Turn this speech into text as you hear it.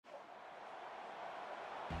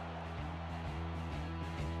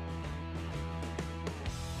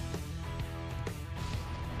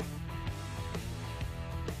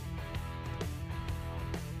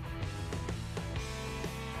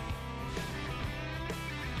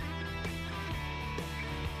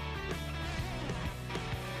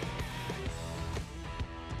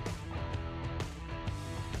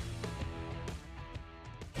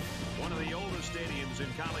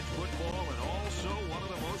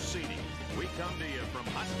come to you from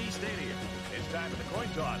Husky Stadium. It's time for the coin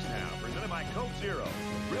toss now, presented by Coke Zero.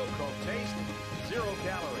 Real Coke taste, 0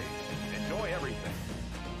 calories. Enjoy everything.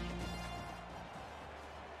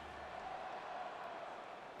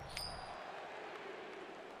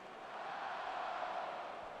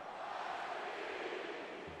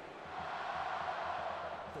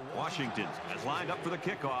 Washington has lined up for the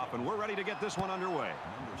kickoff, and we're ready to get this one underway.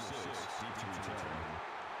 Number 6,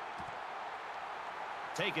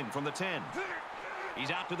 taken from the 10.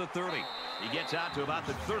 He's out to the 30. He gets out to about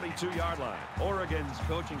the 32-yard line. Oregon's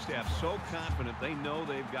coaching staff so confident they know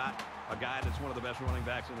they've got a guy that's one of the best running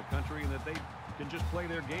backs in the country and that they can just play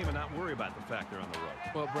their game and not worry about the fact they're on the road.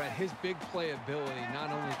 Well, Brett, his big play ability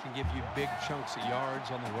not only can give you big chunks of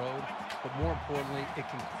yards on the road, but more importantly, it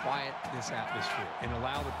can quiet this atmosphere and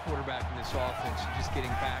allow the quarterback in this offense just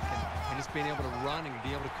getting back and just being able to run and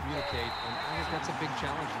be able to communicate. And I think that's a big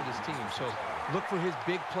challenge for this team. So look for his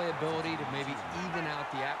big play ability to maybe even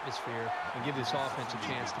out the atmosphere and give this offense a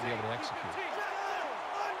chance to be able to execute.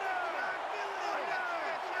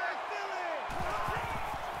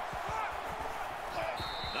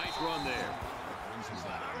 Nice run there.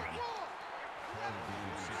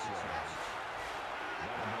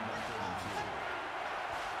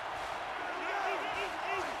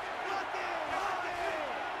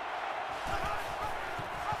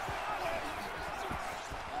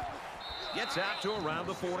 Gets out to around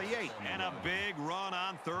the 48. And a big run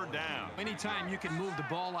on 3rd down. Anytime you can move the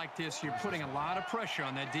ball like this, you're putting a lot of pressure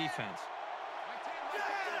on that defense.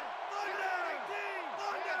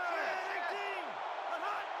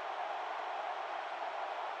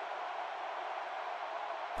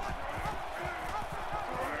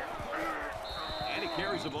 And he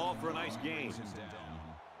carries the ball for a nice gain.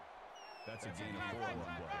 That's a gain of 4 on the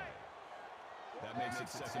play. That makes it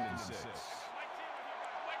 2nd and 6.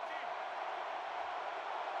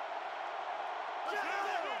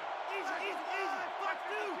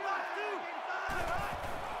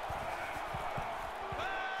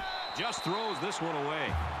 Just throws this one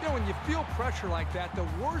away. You know, when you feel pressure like that, the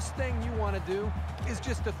worst thing you want to do is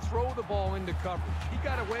just to throw the ball into coverage. He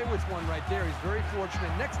got away with one right there. He's very fortunate.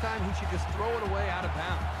 Next time, he should just throw it away out of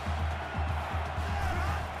bounds.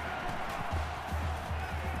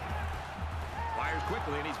 Fires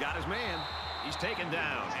quickly, and he's got his man. He's taken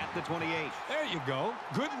down at the 28. There you go.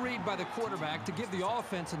 Good read by the quarterback to give the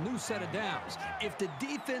offense a new set of downs. If the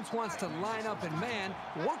defense wants to line up in man,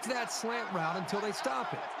 work that slant route until they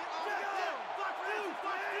stop it.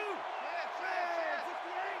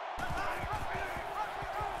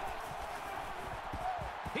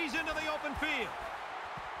 He's into the open field.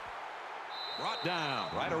 Brought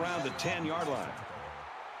down right around the 10-yard line.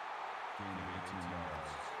 Gain of 18 yards.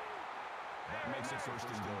 That makes it 1st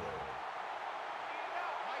and goal.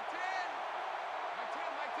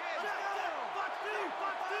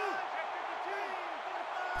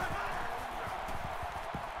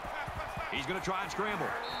 He's going to try and scramble.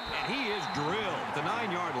 And he is drilled at the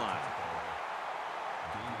 9-yard line.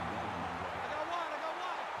 Gain of 1 on the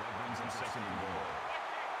play. That brings him 2nd and goal.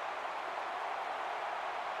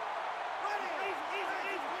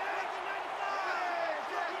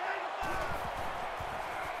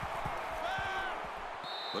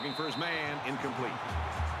 Looking for his man, incomplete.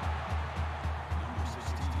 Number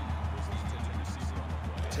 16 was the intended receiver on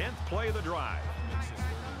the play. 10th play of the drive. Makes it 3rd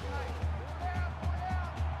and goal.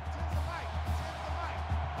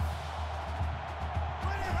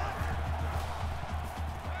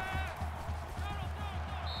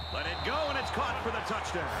 Let it go, and it's caught for the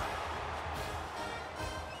touchdown.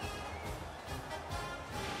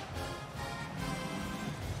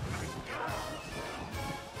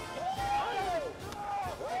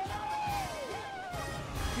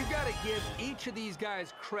 You got to give each of these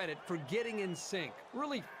guys credit for getting in sync,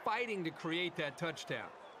 really fighting to create that touchdown.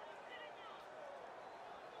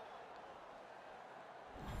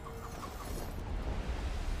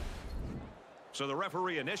 So the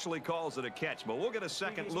referee initially calls it a catch, but we'll get a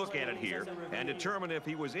second look at it here and determine if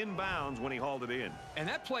he was in bounds when he hauled it in. And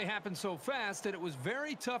that play happened so fast that it was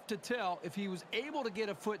very tough to tell if he was able to get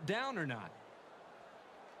a foot down or not.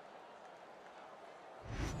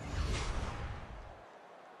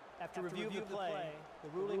 After review of the play, the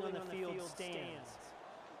ruling on the field stands.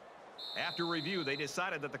 After review, they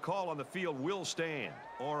decided that the call on the field will stand.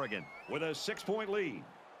 Oregon with a 6-point lead.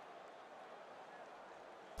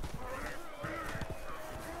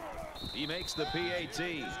 He makes the PAT.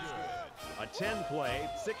 A 10-play,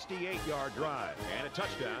 68-yard drive, and a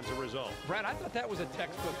touchdown to result. Brad, I thought that was a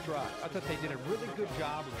textbook drive. I thought they did a really good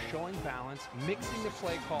job of showing balance, mixing the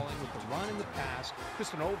play calling with the run and the pass.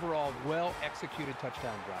 Just an overall well-executed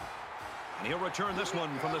touchdown drive. And he'll return this one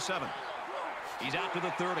from the 7. He's out to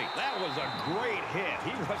the 30. That was a great hit.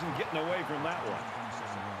 He wasn't getting away from that one.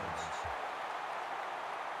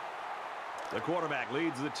 The quarterback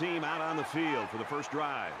leads the team out on the field for the first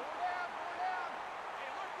drive.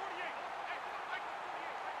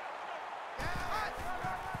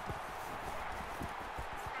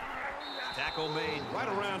 Tackle made right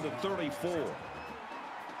around the 34. That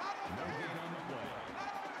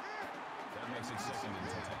makes it 2nd and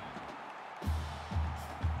 10.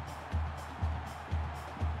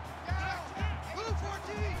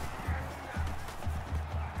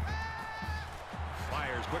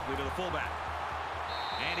 Fires quickly to the fullback.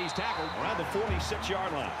 And he's tackled around the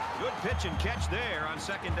 46-yard line. Good pitch and catch there on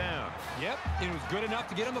 2nd down. Yep, it was good enough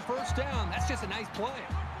to get him the first down. That's just a nice play.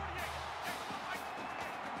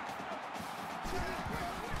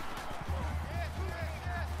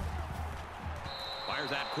 Fires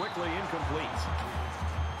that quickly, incomplete.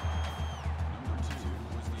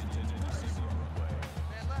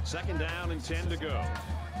 Second down and 10 to go.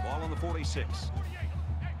 Ball on the 46.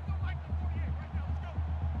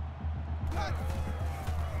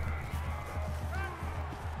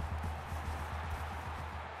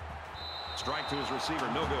 Strike to his receiver,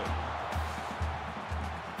 no good.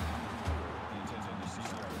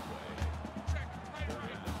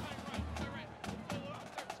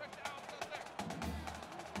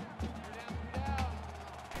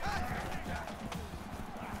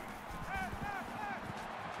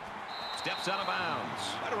 Steps out of bounds,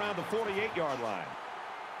 right around the 48-yard line.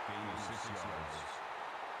 Gain of 6 yards.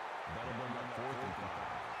 That'll bring up 4th and 5.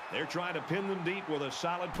 They're trying to pin them deep with a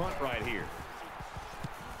solid punt right here.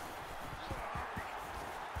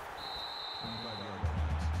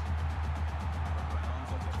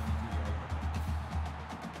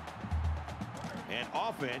 And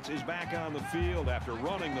offense is back on the field after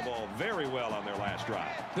running the ball very well on their last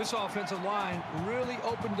drive. This offensive line really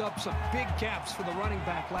opened up some big gaps for the running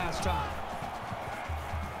back last time.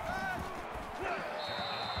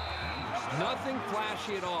 Nothing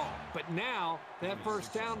flashy at all, but now that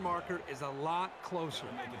first down marker is a lot closer.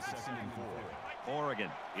 Make it 2nd and 4.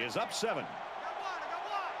 Oregon is up 7.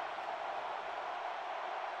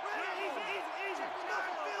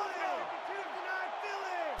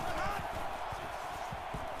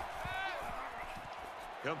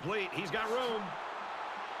 Complete. He's got room.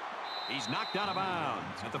 He's knocked out of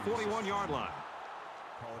bounds at the 41-yard line.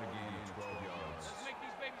 Call it a gain of 12 yards. Let's make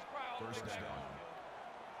these babies cry all the way First back down. home.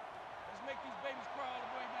 Let's make these babies cry all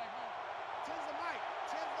the way back home. Tens the mic.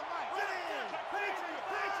 Tens the mic.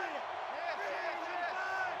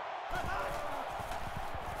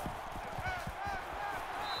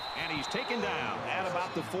 And he's taken down at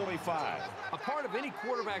about the 45. A part of any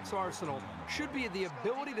quarterback's arsenal should be the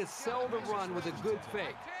ability to sell the run with a good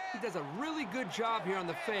fake. He does a really good job here on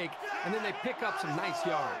the fake, and then they pick up some nice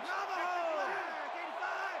yards.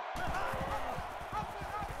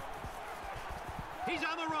 He's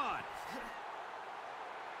on the run.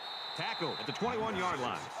 Tackle at the 21-yard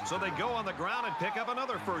line. So they go on the ground and pick up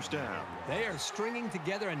another first down. They are stringing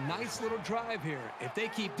together a nice little drive here. If they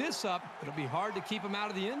keep this up, it'll be hard to keep them out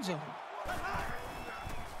of the end zone.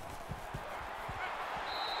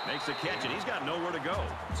 Makes a catch, and he's got nowhere to go.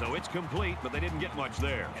 So it's complete, but they didn't get much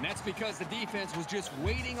there. And that's because the defense was just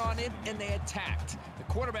waiting on it, and they attacked. The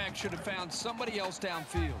quarterback should have found somebody else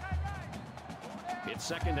downfield. It's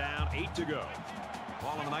 2nd down, 8 to go.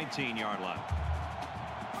 Ball on the 19-yard line.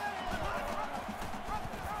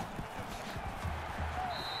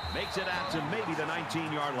 Makes it out to maybe the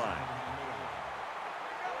 19-yard line.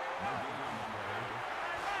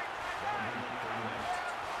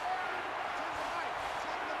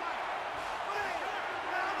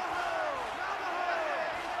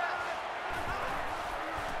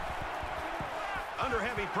 Under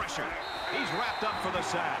heavy pressure. He's wrapped up for the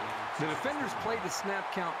sack. The defenders played the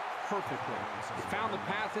snap count perfectly. They found the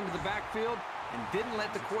path into the backfield and didn't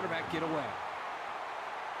let the quarterback get away.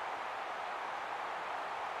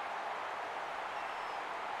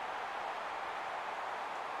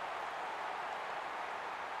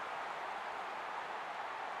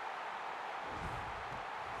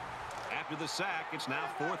 After the sack, it's now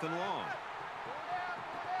 4th and long.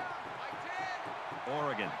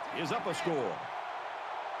 Oregon is up a score.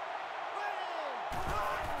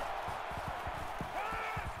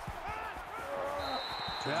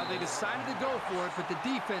 Well, they decided to go for it, but the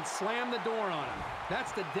defense slammed the door on them.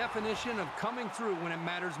 That's the definition of coming through when it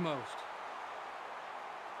matters most.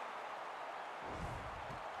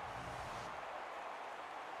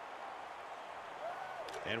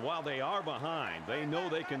 And while they are behind, they know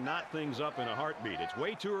they can knot things up in a heartbeat. It's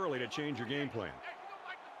way too early to change your game plan.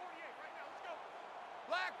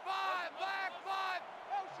 Black 5, black 5.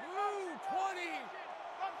 Blue 20.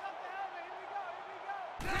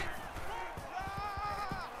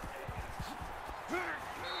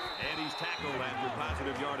 And he's tackled after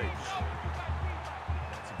positive yardage.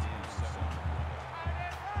 That's a gain of 7 on the play.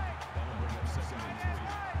 That'll bring up 2nd and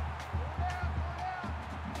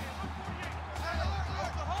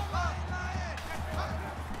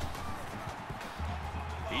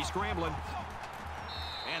 3. He's scrambling.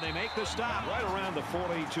 And they make the stop right around the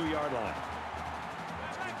 42-yard line.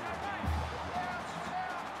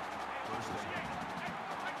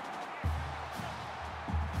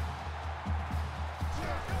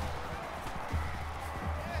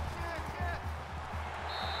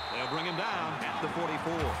 They'll bring him down at the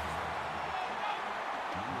 44.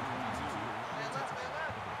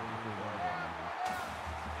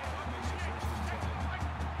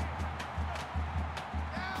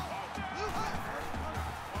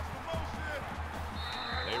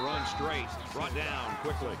 They run straight, brought down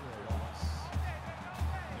quickly.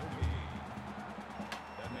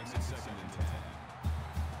 That makes it 2nd and 10.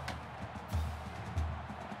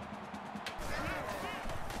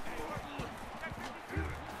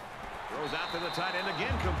 Throws out to the tight end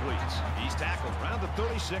again, completes. He's tackled around the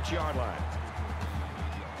 36-yard line.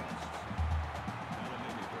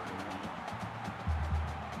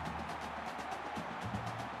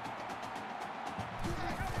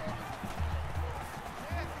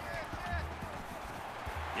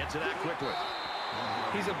 Gets it out quickly.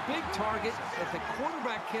 He's a big target that the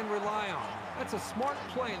quarterback can rely on. That's a smart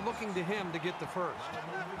play looking to him to get the first.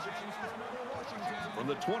 From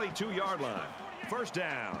the 22-yard line, first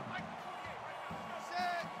down.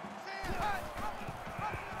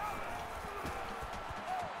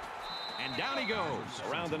 And down he goes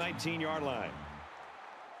around the 19-yard line.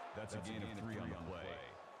 That's a gain of 3 on the play.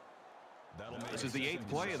 That'll make This is the 8th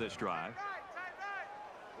play of this drive.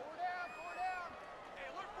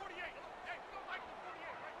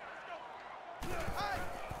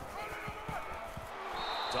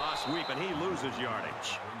 Toss sweep, and he loses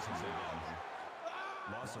yardage.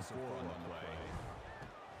 Loss of 4 on the play.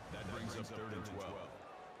 That brings up 3rd and 12.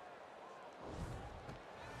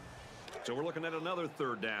 So we're looking at another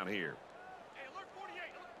third down here. Hey, alert 48.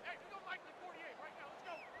 Hey, we don't like the 48 right now. Let's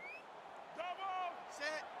go. Double.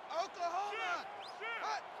 Set. Oklahoma.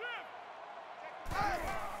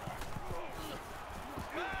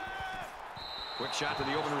 Quick shot to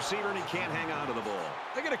the open receiver, and he can't hang on to the ball.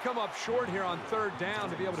 They're going to come up short here on 3rd down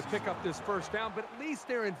to be able to pick up this first down, but at least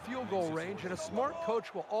they're in field goal range, and a smart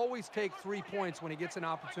coach will always take 3 points when he gets an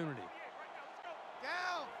opportunity.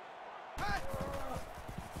 Down.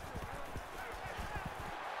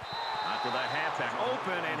 Out to the halfback,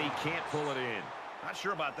 open, and he can't pull it in. Not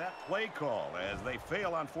sure about that play call as they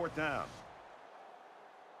fail on 4th down.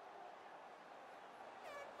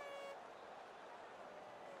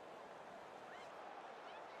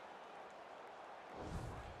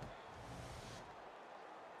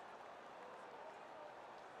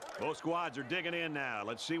 Both squads are digging in now.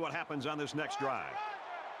 Let's see what happens on this next drive.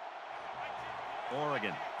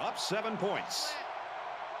 Oregon up 7 points.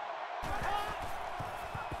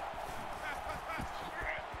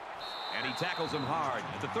 And he tackles him hard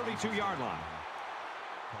at the 32-yard line.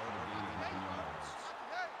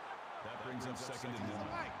 That brings up 2nd and 1.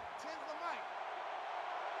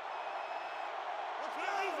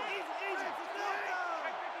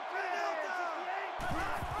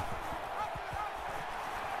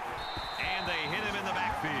 And they hit him in the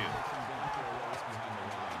backfield.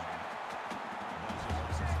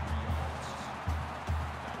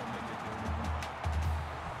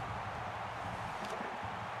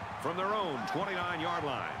 From their own 29-yard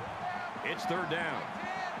line, it's 3rd down.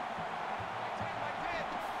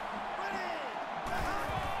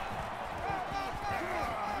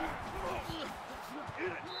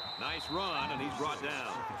 Nice run, and he's brought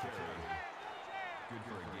down. Good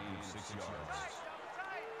for a gain of 6 yards.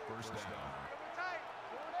 First down.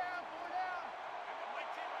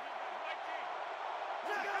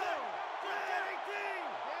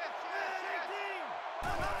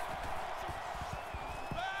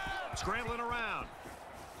 Scrambling around.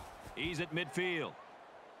 He's at midfield.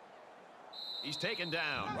 He's taken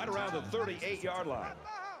down right around the 38-yard line.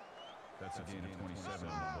 That's a gain of 27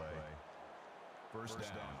 on the play. First down.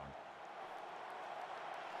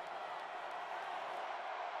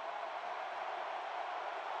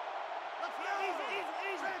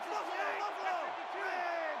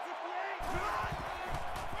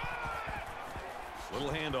 Little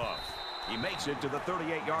handoff. He makes it to the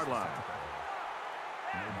 38-yard line.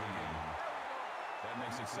 No gain. That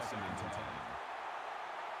makes it 2nd and 10.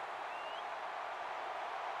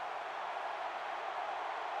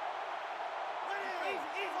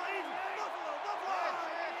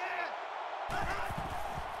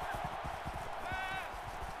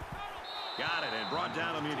 Got it and brought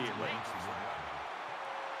down immediately.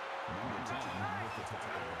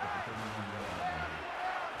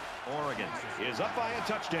 Oregon is up by a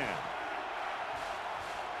touchdown.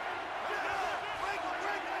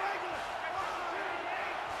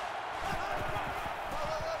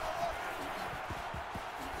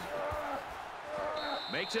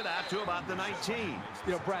 Makes it out to about the 19.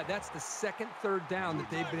 You know, Brad, that's the second third down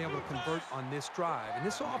that they've been able to convert on this drive. And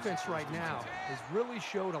this offense right now has really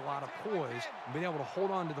showed a lot of poise and been able to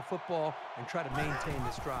hold on to the football and try to maintain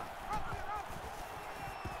this drive.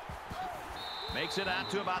 Makes it out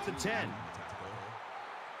to about the 10. That's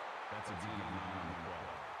a D on the play.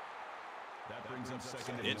 That brings up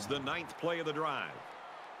second. It's the 9th play of the drive.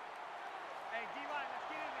 Hey, D-line, let's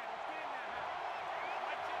get in there.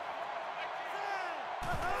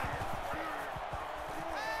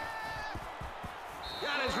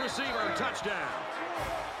 Got his receiver, touchdown.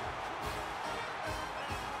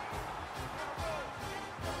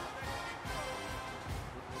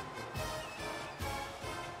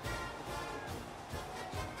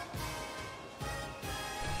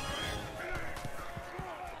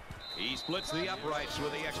 He splits the uprights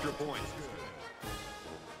with the extra point.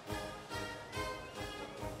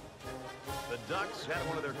 The Ducks had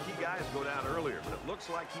one of their key guys go down earlier, but it looks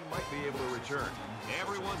like he might be able to return.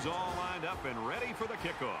 Everyone's all lined up and ready for the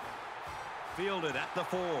kickoff. Fielded at the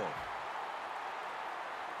 4.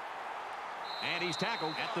 And he's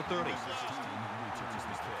tackled at the 30.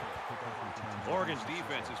 Oregon's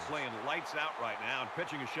defense is playing lights out right now and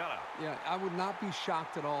pitching a shutout. Yeah, I would not be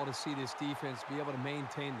shocked at all to see this defense be able to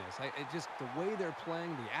maintain this. Just the way they're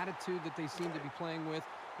playing, the attitude that they seem to be playing with,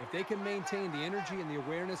 if they can maintain the energy and the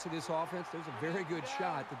awareness of this offense, there's a very good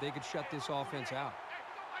shot that they could shut this offense out.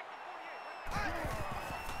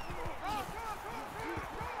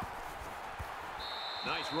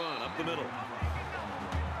 Nice run up the middle.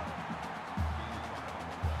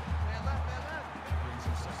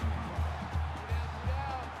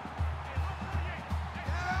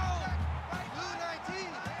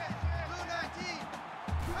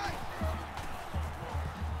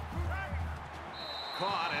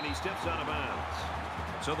 Caught, and he steps out of bounds.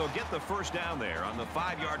 So they'll get the first down there on the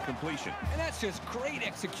 5-yard completion. And that's just great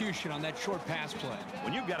execution on that short pass play.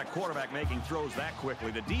 When you've got a quarterback making throws that quickly,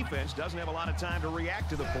 the defense doesn't have a lot of time to react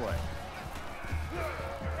to the play.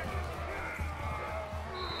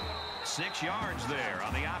 6 yards there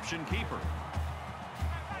on the option keeper.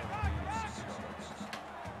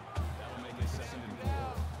 That'll make it 2nd and 4.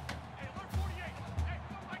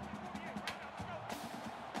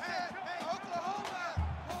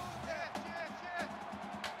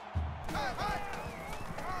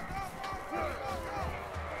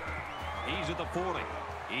 He's at the 40.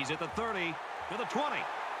 He's at the 30, to the 20,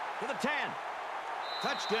 to the 10.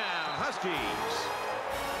 Touchdown, Huskies.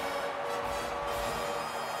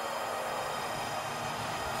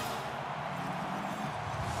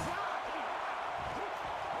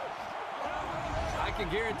 I can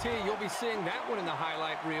guarantee you'll be seeing that one in the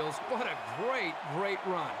highlight reels. What a great, great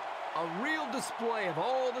run. A real display of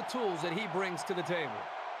all the tools that he brings to the table.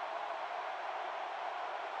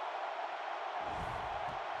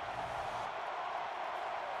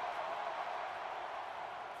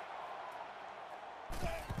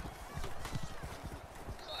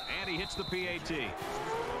 And he hits the PAT. A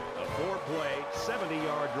 4-play,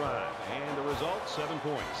 70-yard drive. And the result, 7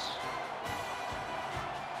 points.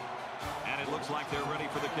 And it looks like they're ready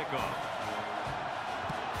for the kickoff.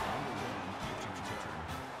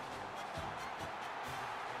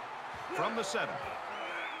 From the 7.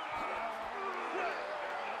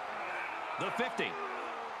 The 50.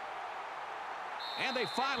 And they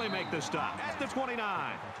finally make the stop at the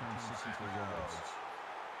 29.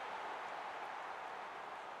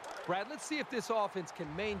 Brad, let's see if this offense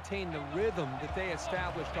can maintain the rhythm that they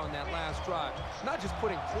established on that last drive. Not just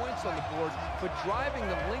putting points on the board, but driving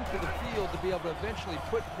the length of the field to be able to eventually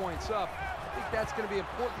put points up. I think that's going to be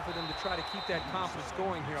important for them to try to keep that confidence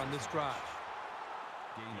going here on this drive.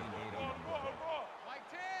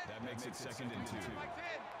 That makes it 2nd and 2.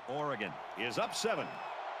 Oregon is up 7.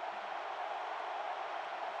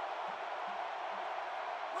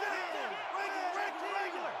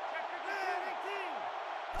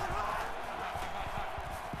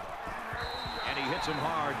 And he hits him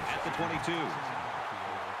hard at the 22.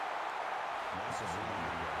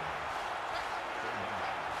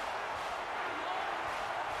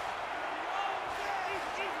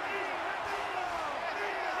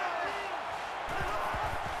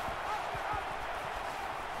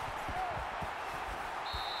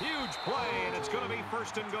 Huge play, and it's going to be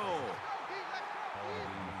 1st and goal.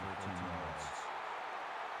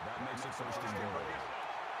 That makes it 1st and goal.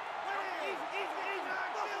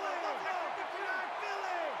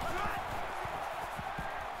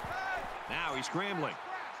 Now he's scrambling.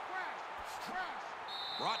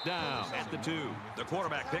 Brought down at the 2. The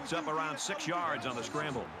quarterback picks up around 6 yards on the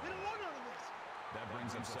scramble. That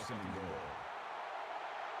brings up second and goal.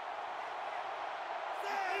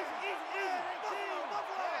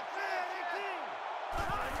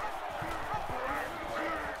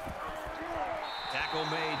 Tackle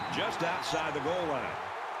made just outside the goal line.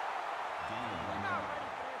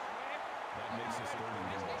 That makes it third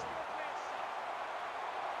and goal.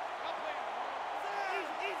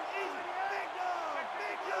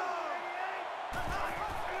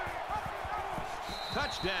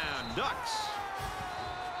 Touchdown, Ducks.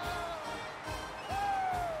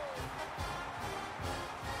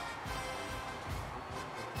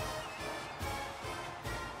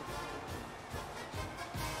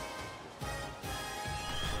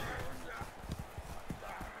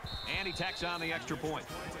 And he tacks on the extra point.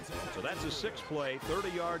 So that's a 6-play,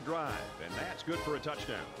 30-yard drive, and that's good for a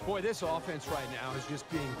touchdown. Boy, this offense right now is just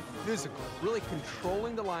being physical, really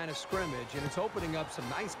controlling the line of scrimmage, and it's opening up some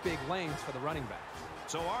nice big lanes for the running backs.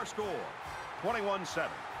 So our score, 21-7.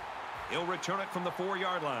 He'll return it from the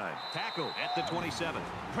 4-yard line. Tackle at the 27.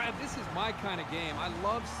 Brad, this is my kind of game. I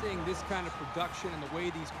love seeing this kind of production and the way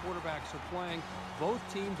these quarterbacks are playing. Both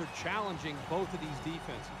teams are challenging both of these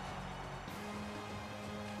defenses.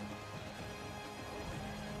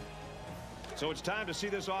 So it's time to see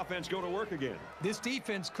this offense go to work again. This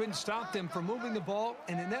defense couldn't stop them from moving the ball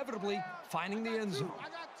and inevitably finding the end zone. I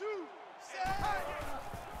got 2.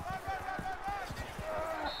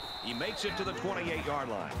 He makes it to the 28-yard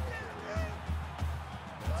line.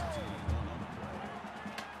 That's a team one on the play.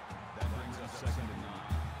 That brings up second and 9.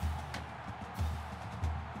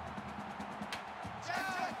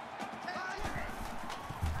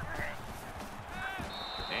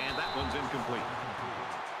 And that one's incomplete.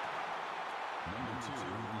 Number 2, the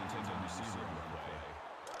intended receiver on the play.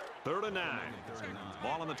 3rd and 9.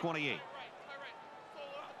 Ball on the 28.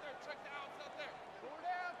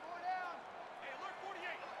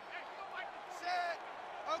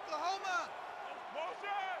 Oklahoma.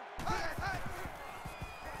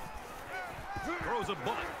 Throws a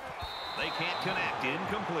bullet. They can't connect.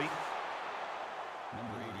 Incomplete.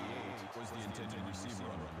 Number 88 was the intended receiver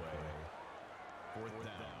on the play. 4th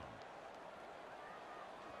down.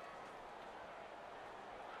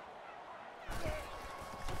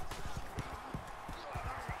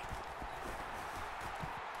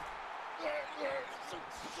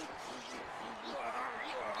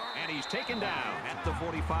 And he's taken down at the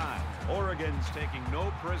 45. Oregon's taking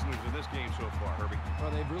no prisoners in this game so far, Herbie.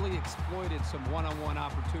 Well, they've really exploited some one-on-one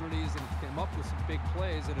opportunities and came up with some big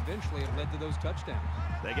plays that eventually have led to those touchdowns.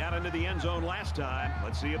 They got into the end zone last time.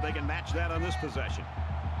 Let's see if they can match that on this possession.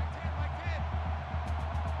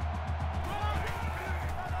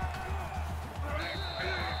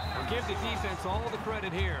 Give the defense all the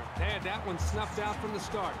credit here. They had that one snuffed out from the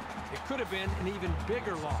start. It could have been an even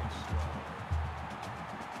bigger loss.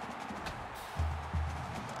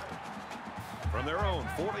 From their own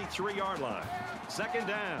 43-yard line. 2nd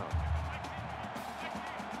down.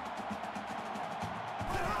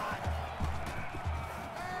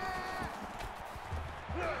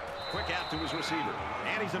 Quick out to his receiver.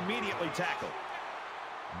 And he's immediately tackled.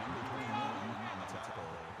 Number 21 on the tackle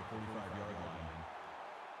at the 45-yard line.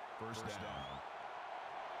 1st down.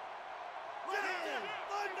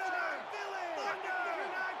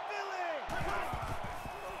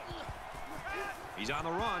 He's on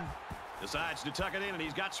the run. Decides to tuck it in, and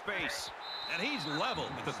he's got space. And he's level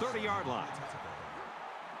at the 30-yard line.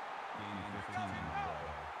 Gain 15 on the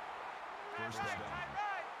play. 1st down.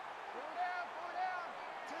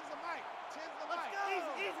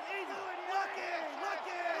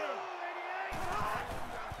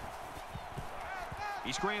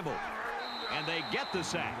 He scrambled, and they get the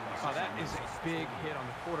sack. Oh, that is a big hit on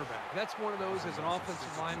the quarterback. That's one of those as an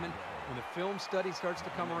offensive lineman. When the film study starts to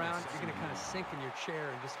come around, you're going to kind of sink in your chair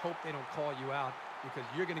and just hope they don't call you out because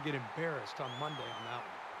you're going to get embarrassed on Monday on that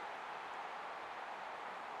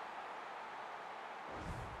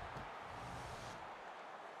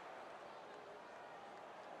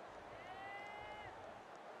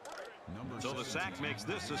one. So the sack makes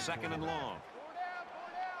this a 2nd and long.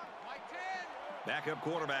 Backup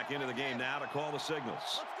quarterback into the game now to call the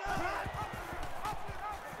signals.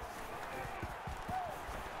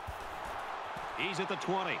 He's at the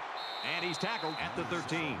 20, and he's tackled at the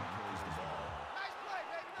 13. Gain of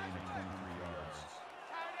 23 yards.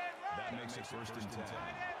 That makes it 1st and 10.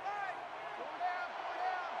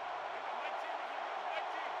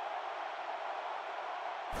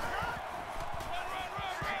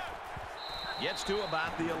 Gets to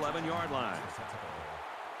about the 11-yard line.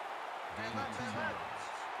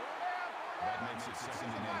 That makes it 2nd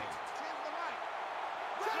and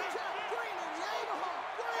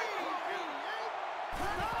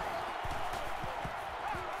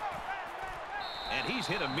 8. And he's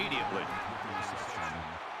hit immediately.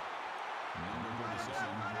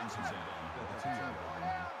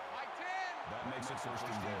 That makes it 1st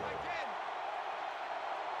and goal.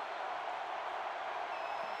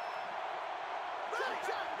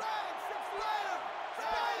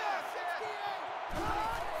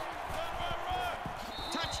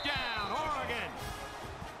 Touchdown, Oregon!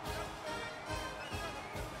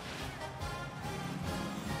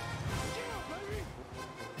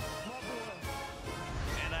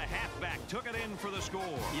 And a halfback took it in for the score.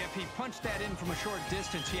 Yep, he punched that in from a short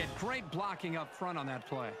distance. He had great blocking up front on that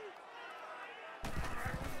play.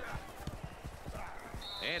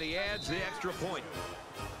 And he adds the extra point.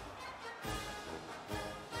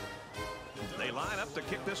 They line up to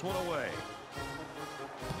kick this one away.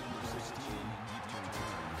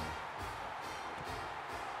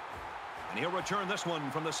 And he'll return this one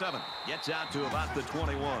from the 7. Gets out to about the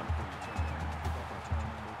 21.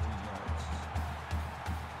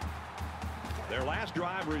 Their last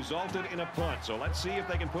drive resulted in a punt, so let's see if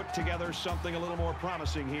they can put together something a little more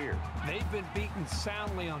promising here. They've been beaten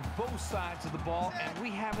soundly on both sides of the ball, and we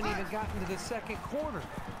haven't even gotten to the second quarter.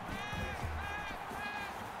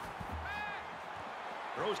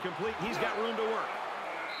 Throws complete. He's got room to work.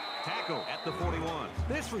 Tackle at the 41.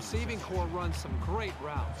 This receiving core runs some great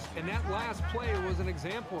routes, and that last play was an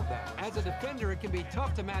example of that. As a defender, it can be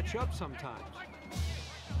tough to match up sometimes.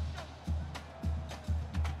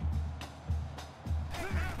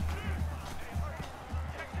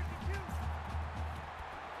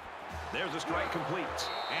 There's a strike complete,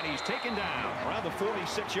 and he's taken down around the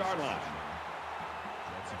 46-yard line.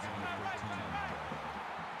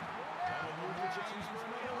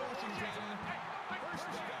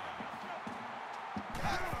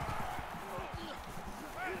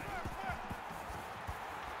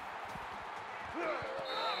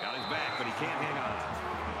 Got his back, but he can't hang on.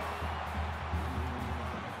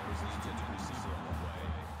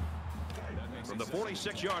 From the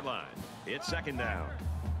 46-yard line, it's 2nd down.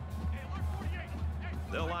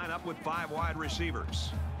 They'll line up with 5 wide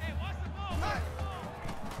receivers.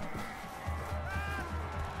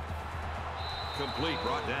 Complete,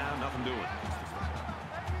 brought down, nothing doing.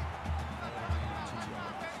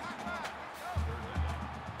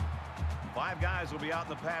 Five guys will be out in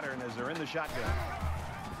the pattern as they're in the shotgun.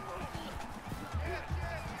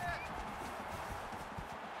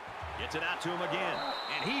 Gets it out to him again,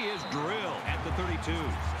 and he is drilled at the 32.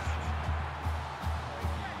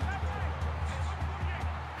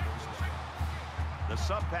 The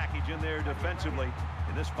sub package in there defensively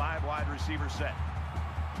in this 5 wide receiver set.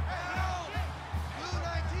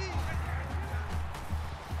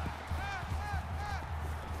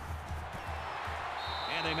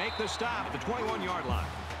 And they make the stop at the 21-yard line.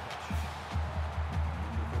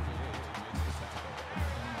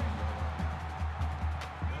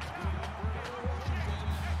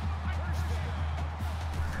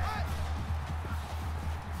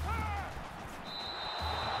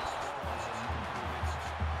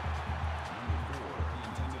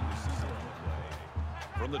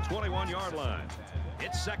 From the 21-yard line,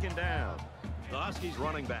 it's 2nd down. The Huskies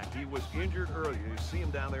running back, he was injured earlier. You see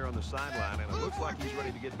him down there on the sideline, and it looks like he's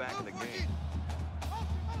ready to get back in the game.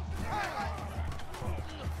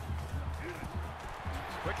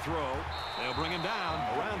 Quick throw. They'll bring him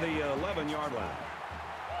down around the 11-yard line.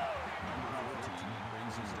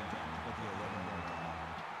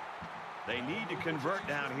 They need to convert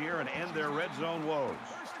down here and end their red zone woes.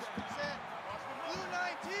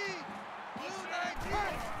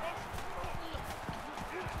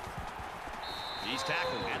 He's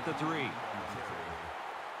tackled at the 3.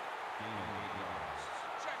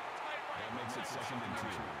 That makes it 2nd and 2.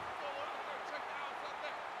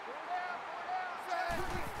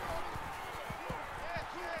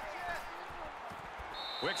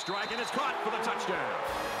 Quick strike, and it's caught for the touchdown.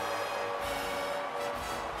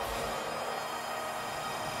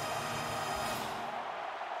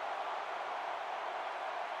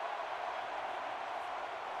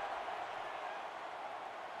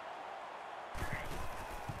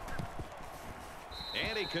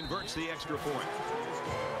 And he converts the extra point.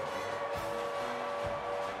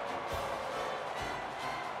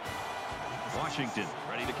 Washington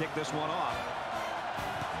ready to kick this one off.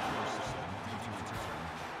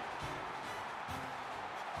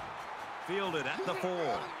 Fielded at the 4.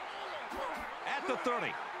 At the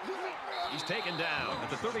 30. He's taken down at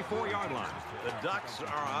the 34-yard line. The Ducks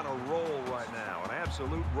are on a roll right now, an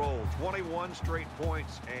absolute roll. 21 straight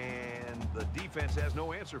points, and the defense has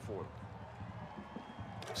no answer for them.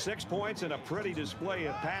 6 points and a pretty display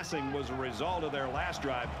of passing was a result of their last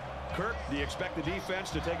drive. Kirk, do you expect the defense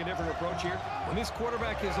to take a different approach here? When this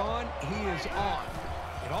quarterback is on, he is on.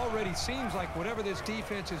 It already seems like whatever this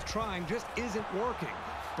defense is trying just isn't working.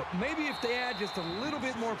 But maybe if they add just a little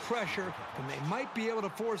bit more pressure, then they might be able to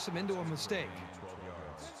force him into a mistake. 12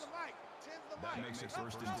 yards. That makes it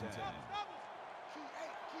first and 10.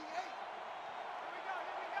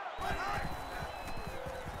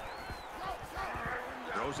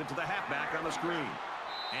 Throws it to the halfback on the screen.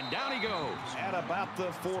 And down he goes at about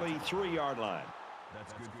the 43-yard line.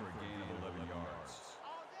 That's good for a gain of 11 yards.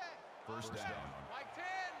 First down. Mike 10.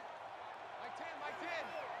 Mike 10. Mike 10.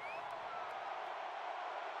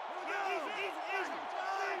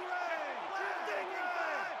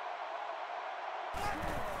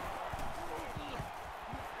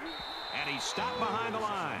 And he's stopped behind the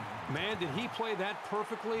line. Man, did he play that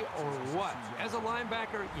perfectly or what? As a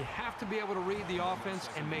linebacker, you have to be able to read the offense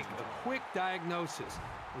and make a quick diagnosis,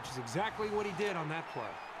 which is exactly what he did on that play.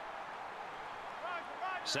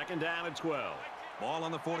 Second down and 12. Ball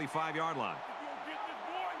on the 45-yard line.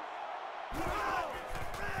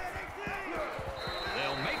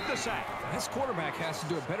 They'll make the sack. This quarterback has to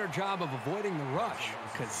do a better job of avoiding the rush,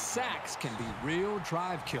 because sacks can be real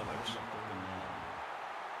drive killers.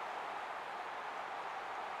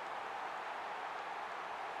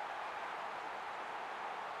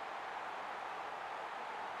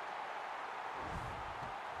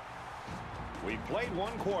 We've played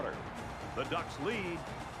one quarter. The Ducks lead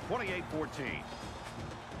 28-14.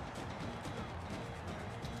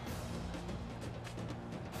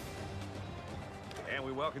 And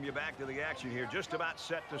we welcome you back to the action here. Just about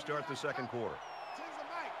set to start the second quarter.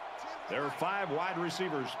 There are 5 wide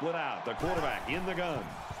receivers split out. The quarterback in the gun.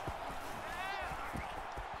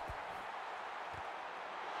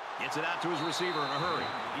 Gets it out to his receiver in a hurry.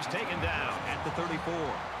 He's taken down at the 34.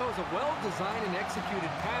 That was a well-designed and executed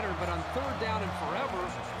pattern, but on third down and forever,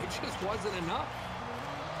 it just wasn't enough.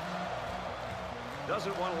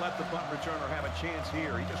 Doesn't want to let the punt returner have a chance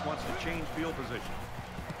here. He just wants to change field position.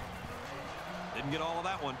 Didn't get all of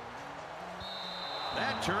that one.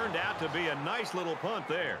 That turned out to be a nice little punt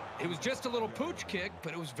there. It was just a little pooch kick,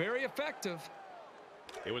 but it was very effective.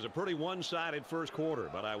 It was a pretty one-sided first quarter,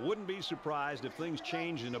 but I wouldn't be surprised if things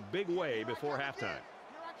changed in a big way before halftime.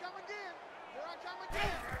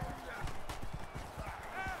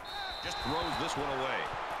 Just throws this one away.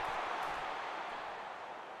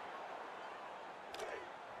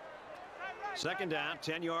 Second down,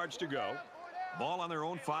 10 yards to go. Ball on their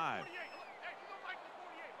own 5.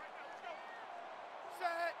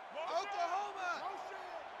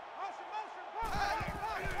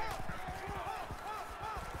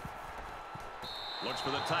 Looks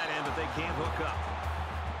for the tight end, but they can't hook up.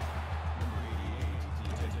 Number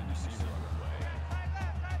 88, intended receiver on the play.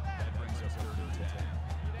 That brings us third and 10.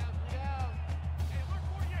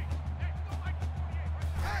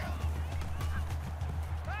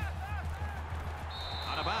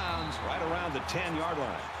 Out of bounds, right around the 10-yard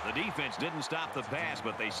line. The defense didn't stop the pass,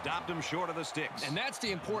 but they stopped him short of the sticks. And that's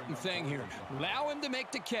the important thing here. Allow him to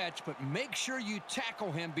make the catch, but make sure you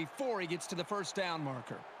tackle him before he gets to the first down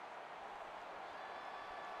marker.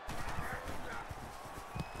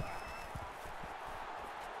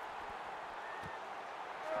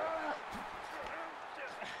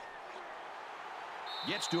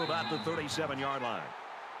 Gets to about the 37-yard line.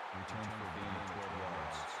 Return for a gain of 12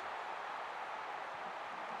 yards.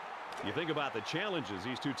 You think about the challenges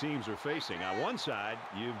these two teams are facing. On one side,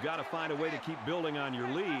 you've got to find a way to keep building on your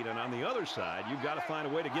lead, and on the other side, you've got to find a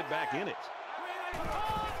way to get back in it.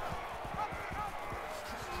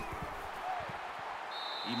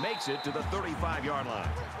 He makes it to the 35-yard line.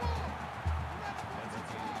 That's a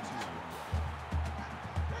gain of 2.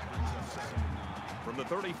 That brings up second and 9. From the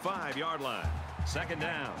 35-yard line, second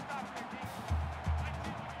down.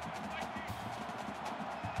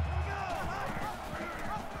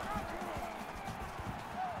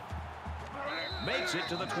 Makes it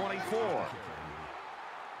to the 24.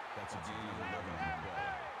 That's a gain of 11 on the play.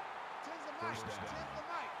 First down.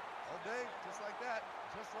 All day, just like that.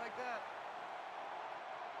 Just like that.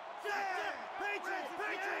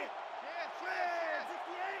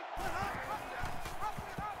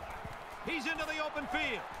 He's into the open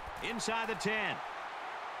field. Inside the 10.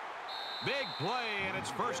 Big play, and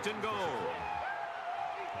it's first and goal. Call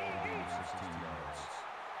a gain of 16 yards.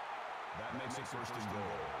 That makes it first and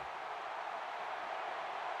goal.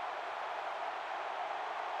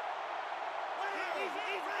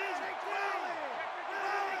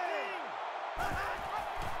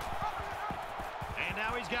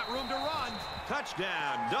 Now he's got room to run.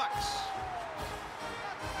 Touchdown, Ducks.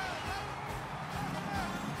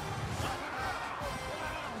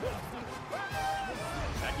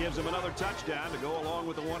 That gives him another touchdown to go along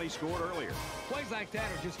with the one he scored earlier. Plays like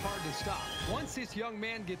that are just hard to stop. Once this young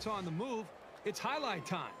man gets on the move, it's highlight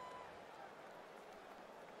time.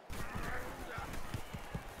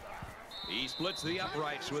 He splits the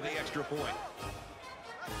uprights with the extra point.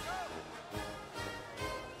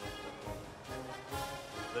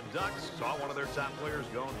 The Ducks saw one of their top players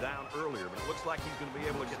going down earlier, but it looks like he's going to be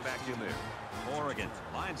able to get back in there. Oregon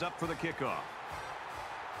lines up for the kickoff.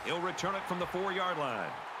 He'll return it from the 4-yard line.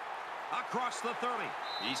 Across the 30.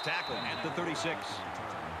 He's tackled at the 36.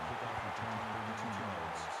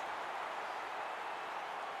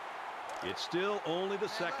 It's still only the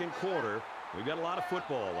second quarter. We've got a lot of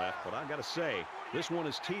football left, but I've got to say, this one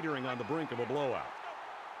is teetering on the brink of a blowout.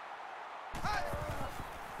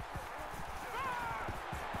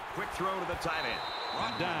 Quick throw to the tight end.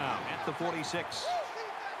 Brought down at the 46.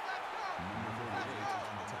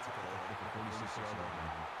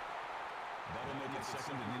 That'll make it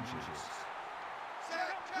second and inches.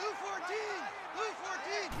 Set. 2-14.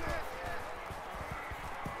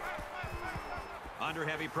 2-14. Under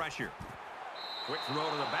heavy pressure. Quick throw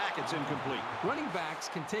to the back. It's incomplete. Running backs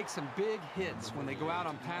can take some big hits when they go out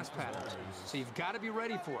on pass patterns, so you've got to be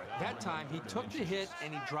ready for it. That time, he took the hit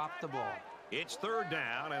and he dropped the ball. It's third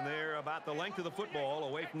down, and they're about the length of the football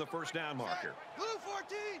away from the first down marker. Blue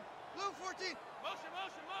 14. Blue 14. Motion.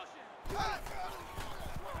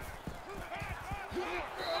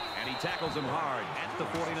 And he tackles him hard at the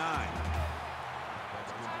 49.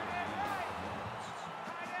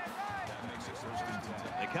 That makes it first and 10.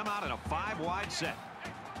 They come out in a 5-wide set.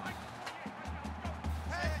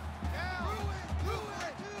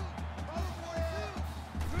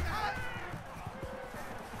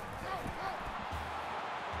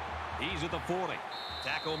 He's at the 40.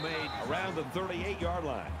 Tackle made around the 38-yard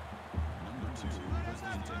line. Number 2 was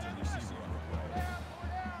the intended receiver on the play.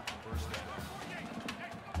 First down.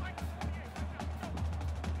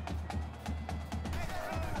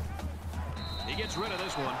 He gets rid of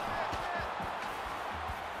this one.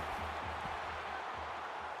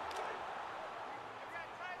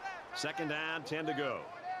 Second down, 10 to go.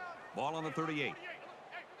 Ball on the 38.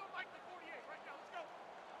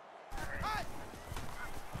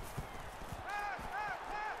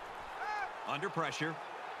 Under pressure.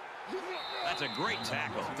 That's a great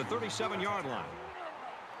tackle at the 37-yard line.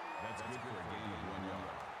 That's good for a gain of 1 yard.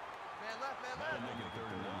 Man left. That'll make it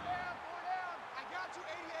third and 9. I got you,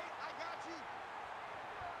 88. I got you.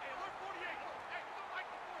 Hey, look, 48. Hey, you don't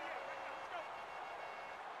like the 48 right now. Let's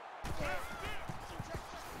go.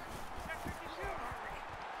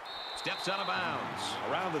 Steps out of bounds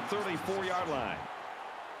around the 34-yard line.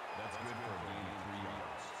 That's good for a gain of 3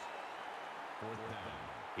 yards. Fourth down.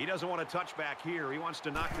 He doesn't want to touch back here. He wants to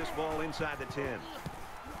knock this ball inside the 10. 19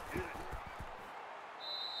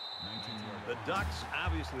 yards. The Ducks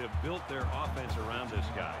obviously have built their offense around this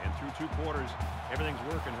guy. And through 2 quarters, everything's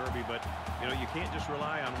working, Herbie. But, you know, you can't just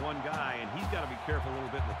rely on one guy. And he's got to be careful a little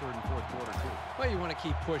bit in the 3rd and 4th quarter, too. Well, you want to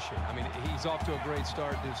keep pushing. I mean, he's off to a great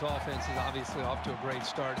start. His offense is obviously off to a great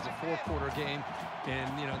start. It's a 4-quarter game.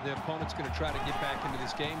 And, you know, the opponent's going to try to get back into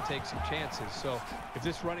this game, take some chances. So if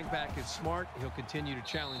this running back is smart, he'll continue to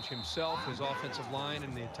challenge himself, his offensive line,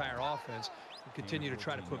 and the entire offense, and continue to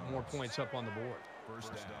try to put more points up on the board.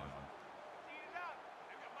 First down.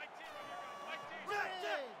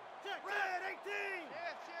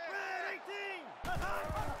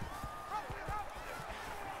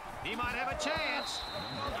 He might have a chance.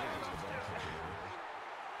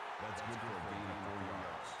 That's good for a gain of 4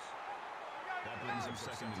 yards. That brings him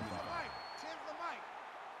second and 5.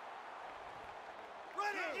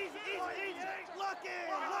 Easy. Looking.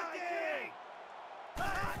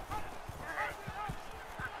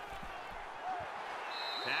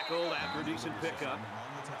 Tackled after a decent pickup.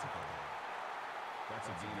 That's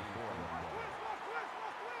a gain of 4 on the play.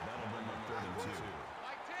 That'll bring up third and 2.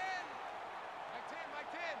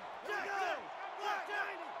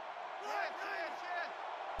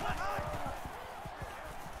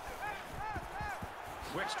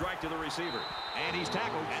 Quick strike to the receiver. And he's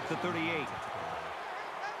tackled at the 38. Gain of 1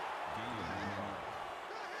 yard.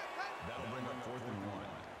 That'll bring up 4th and 1.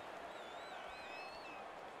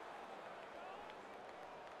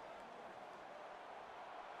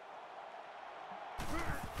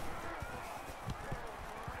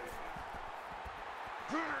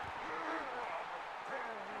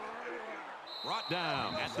 Brought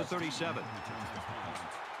down at the 37.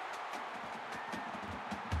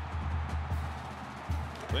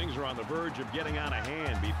 Things are on the verge of getting out of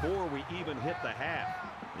hand before we even hit the half.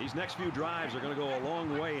 These next few drives are going to go a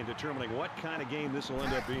long way in determining what kind of game this will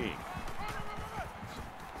end up being.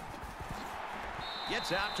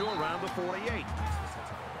 Gets out to around the 48. That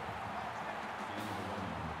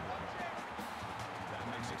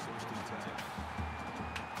makes it 1st and 10.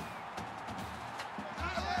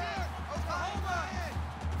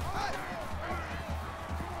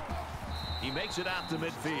 He makes it out to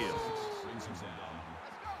midfield. Brings him down.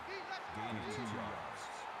 Gain of 2 yards.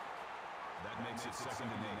 That makes it 2nd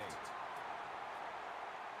and 8.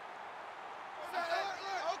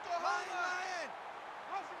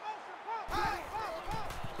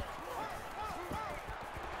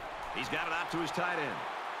 He's got it out to his tight end.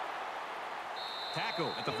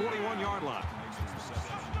 Tackle at the 41-yard line.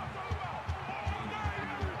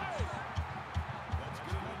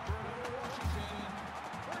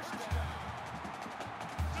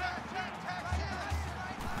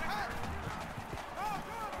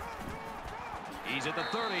 He's at the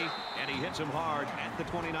 30, and he hits him hard at the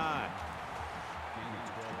 29. Gain of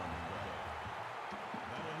 12 on the play.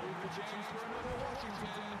 That'll move the chains for another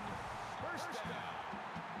Washington. 1st down.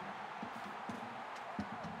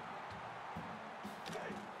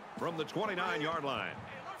 From the 29-yard line.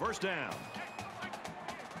 1st down.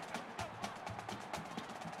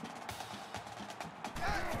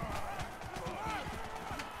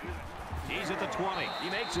 He's at the 20. He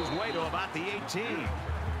makes his way to about the 18.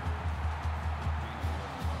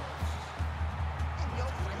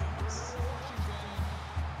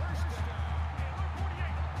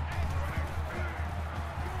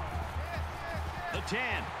 The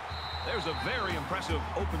 10. There's a very impressive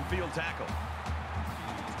open field tackle.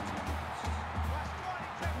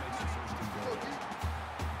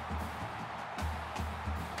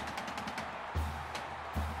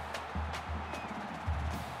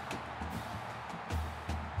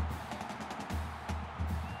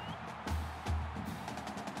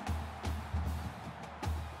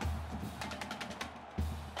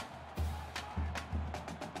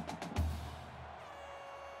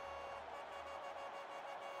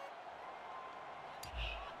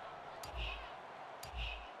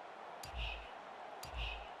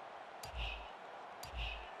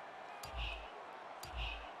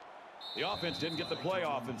 The offense didn't get the play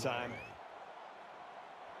off in time.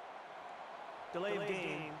 Delay of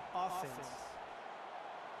game, offense.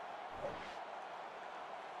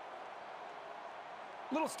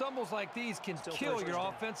 Little stumbles like these can kill your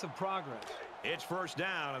offensive progress. It's 1st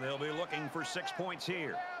down, and they'll be looking for 6 points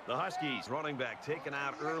here. The Huskies running back taken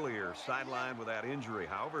out earlier, sidelined with that injury.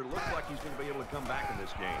 However, it looks like he's going to be able to come back in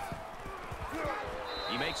this game.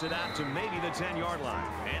 He makes it out to maybe the 10-yard line.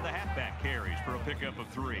 And the halfback carries for a pickup of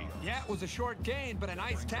 3. Yeah, it was a short gain, but a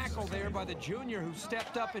nice tackle there by the junior who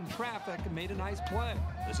stepped up in traffic and made a nice play.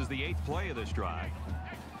 This is the 8th play of this drive.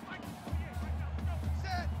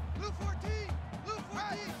 Set. Blue 14. Blue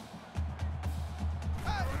 14.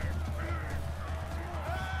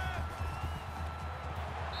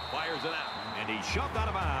 Fires it out, and he's shoved out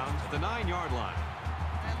of bounds at the 9-yard line.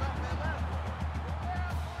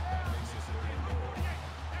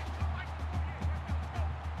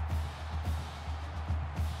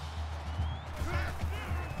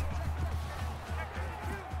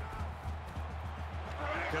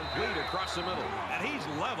 Complete across the middle, and he's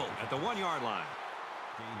level at the 1-yard line.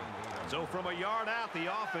 So from a yard out, the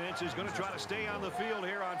offense is going to try to stay on the field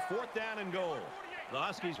here on 4th down and goal. The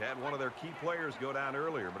Huskies had one of their key players go down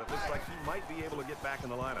earlier, but it looks like he might be able to get back in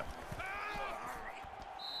the lineup.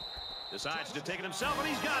 Decides to take it himself, and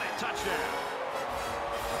he's got it. Touchdown.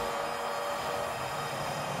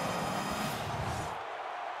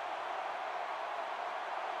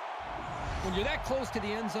 When you're that close to the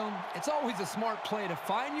end zone, it's always a smart play to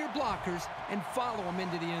find your blockers and follow them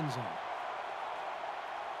into the end zone.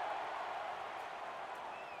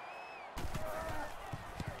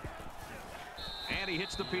 And he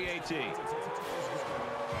hits the PAT.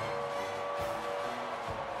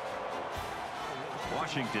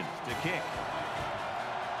 Washington to kick.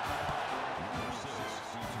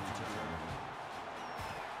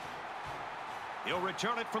 He'll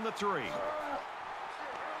return it from the 3.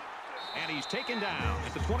 And he's taken down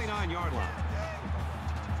at the 29-yard line.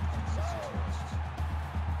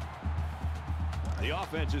 The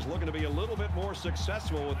offense is looking to be a little bit more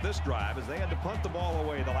successful with this drive as they had to punt the ball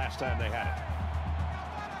away the last time they had it.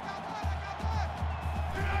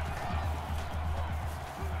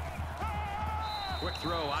 Quick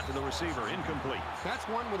throw out to the receiver, incomplete. That's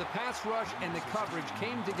one where the pass rush and the coverage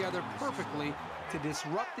came together perfectly to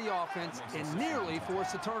disrupt the offense and nearly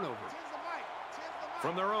force a turnover.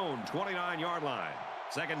 From their own 29-yard line,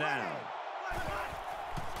 2nd down.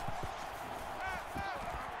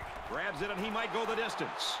 Grabs it, and he might go the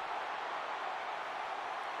distance.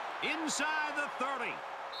 Inside the 30.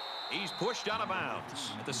 He's pushed out of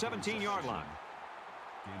bounds at the 17-yard line.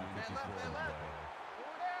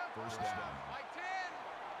 First down. Mike 10.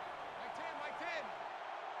 Mike 10, Mike 10.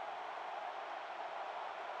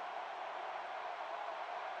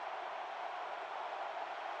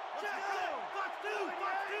 Let's go! Fox 2!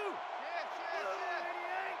 Fox 2!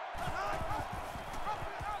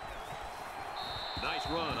 Nice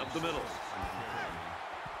run up the middle.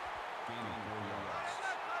 Gaining 4 yards.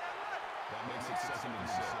 That makes it 2nd and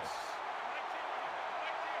 6.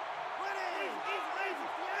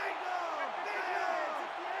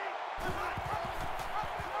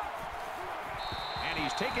 And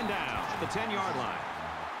he's taken down at the 10-yard line.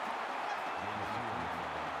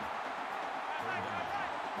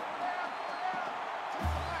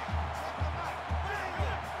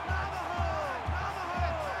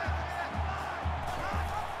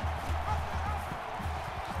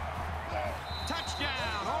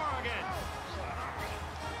 Touchdown, Oregon!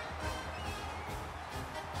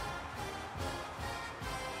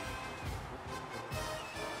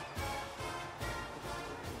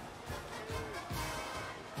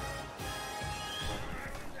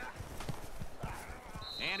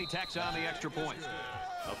 And he tacks on the extra point.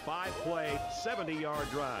 A 5-play, 70-yard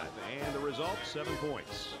drive, and the result, 7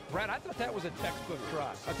 points. Brad, I thought that was a textbook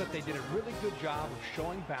drive. I thought they did a really good job of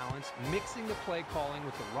showing balance, mixing the play calling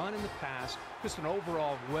with the run and the pass. Just an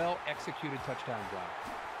overall well-executed touchdown drive.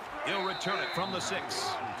 He'll return it from the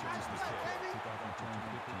 6.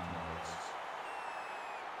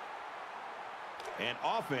 And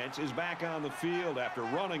offense is back on the field after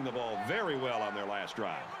running the ball very well on their last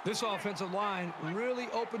drive. This offensive line really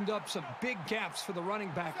opened up some big gaps for the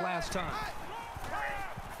running back last time.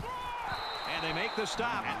 And they make the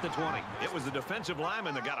stop at the 20. It was the defensive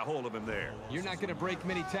lineman that got a hold of him there. You're not going to break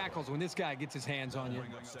many tackles when this guy gets his hands on you.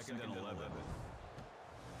 2nd and 11.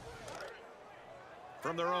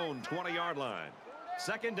 From their own 20-yard line.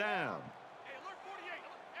 2nd down. Hey, alert 48.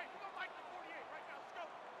 Hey, we're going to Mike to 48 right now. Let's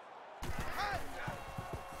go.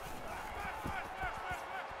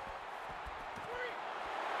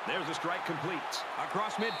 There's a strike complete.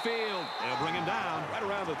 Across midfield. They'll bring him down right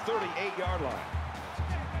around the 38-yard line.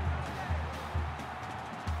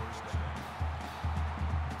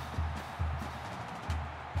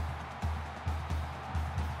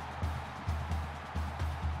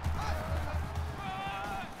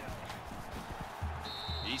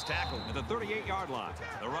 He's tackled at the 38-yard line.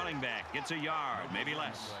 The running back gets a yard, maybe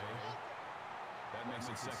less. That makes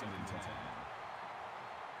it 2nd and 10.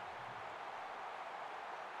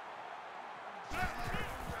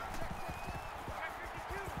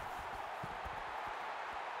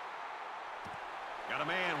 Got a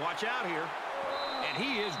man, watch out here. And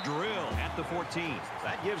he is drilled at the 14.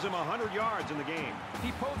 That gives him 100 yards in the game.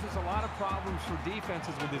 He poses a lot of problems for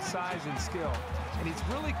defenses with his size and skill. And he's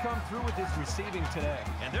really come through with his receiving today.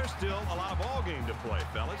 And there's still a lot of ball game to play,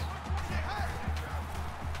 fellas.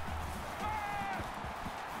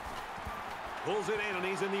 Pulls it in, and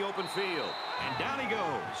he's in the open field. And down he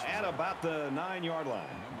goes at about the 9-yard line.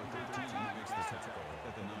 Number 13 makes the tackle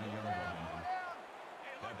at the 9-yard line.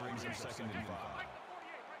 That brings him 2nd and 5.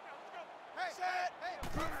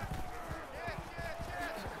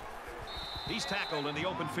 He's tackled in the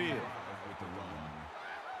open field. With the run.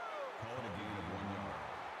 Call it a gain of 1 yard.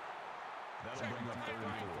 That'll bring up 3rd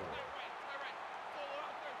and 4.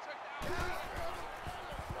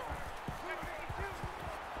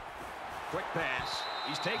 Quick pass.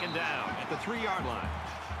 He's taken down at the 3-yard line.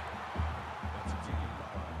 That's a gain on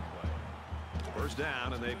play. First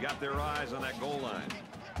down, and they've got their eyes on that goal line.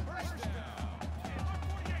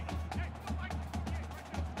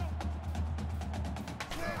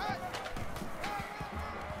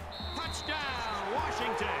 Touchdown,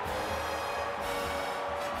 Washington.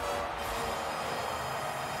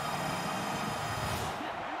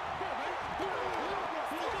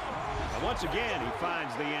 And once again, he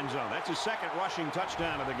finds the end zone. That's his 2nd rushing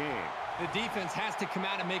touchdown of the game. The defense has to come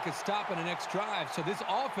out and make a stop on the next drive so this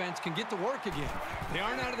offense can get to work again. They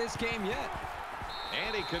aren't out of this game yet.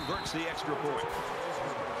 And he converts the extra point.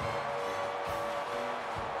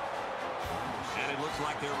 And it looks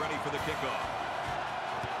like they're ready for the kickoff.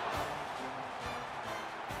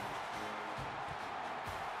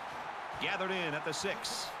 Gathered in at the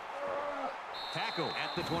 6. Tackle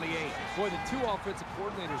at the 28. Boy, the two offensive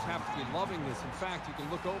coordinators have to be loving this. In fact, you can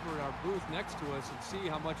look over at our booth next to us and see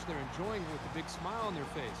how much they're enjoying with a big smile on their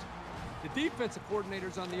face. The defensive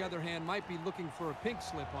coordinators, on the other hand, might be looking for a pink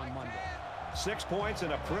slip on Monday. 6 points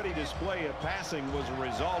and a pretty display of passing was a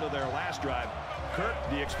result of their last drive. Kurt,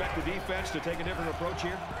 do you expect the defense to take a different approach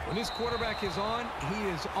here? When this quarterback is on, he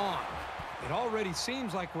is on. It already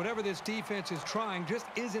seems like whatever this defense is trying just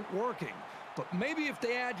isn't working. But maybe if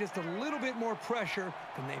they add just a little bit more pressure,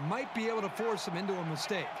 then they might be able to force them into a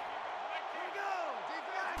mistake.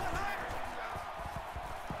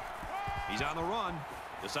 He's on the run.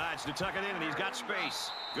 Decides to tuck it in, and he's got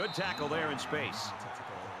space. Good tackle there in space.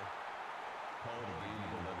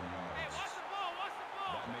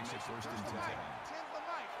 That makes it first and 10.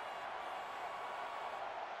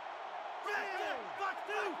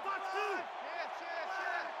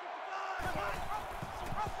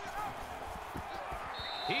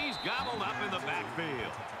 He's gobbled up in the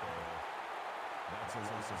backfield. That's a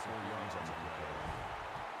loss of 4 yards on the play.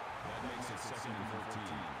 That makes it second and 14.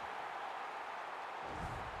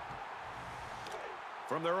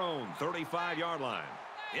 From their own 35-yard line,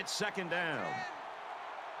 it's second down.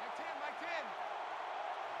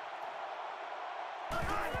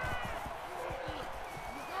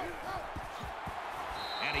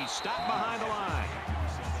 And he's stopped behind the line.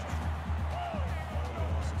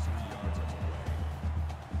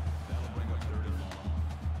 That'll bring up 3rd and long.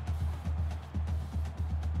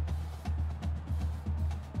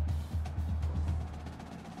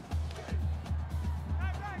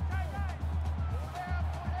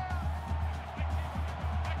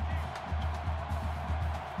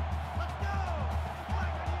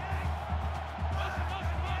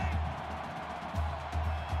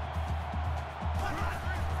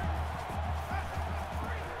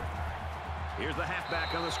 Here's the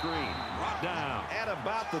halfback on the screen. Brought down at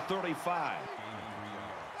about the 35. Gain of 3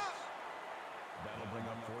 yards. That'll bring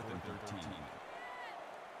up 4th and 13.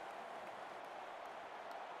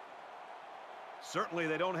 Certainly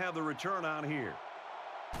they don't have the return on here.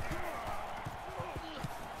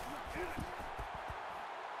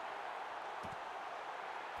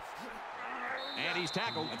 And he's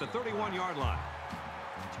tackled at the 31-yard line.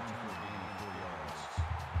 Return for a gain of 4 yards.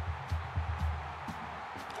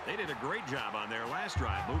 They did a great job on their last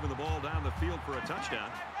drive, moving the ball down the field for a touchdown.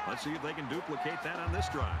 Let's see if they can duplicate that on this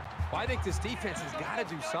drive. Well, I think this defense has got to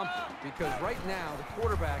do something, because right now the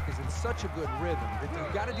quarterback is in such a good rhythm that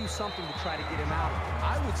they've got to do something to try to get him out of it.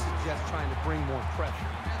 I would suggest trying to bring more pressure.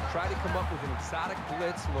 Try to come up with an exotic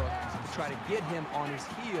blitz look to try to get him on his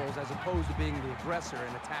heels as opposed to being the aggressor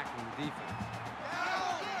and attacking the defense.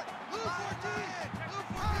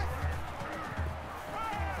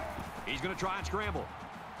 He's going to try and scramble.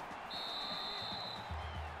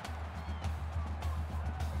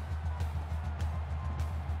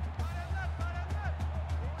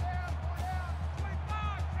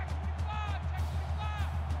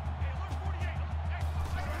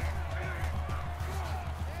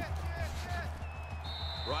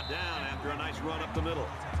 Brought down after a nice run up the middle.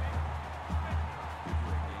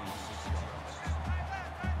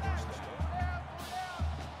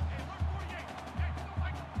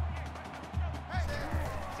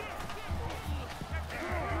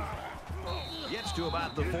 Gets to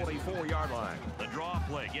about the 44-yard line. The draw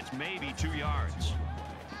play gets maybe 2 yards.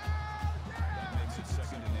 That makes it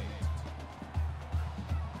second and 8.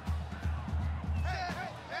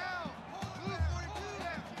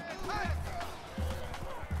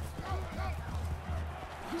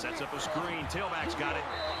 Sets up a screen. Tailback's got it.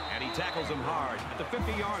 And he tackles him hard at the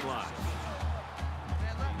 50-yard line.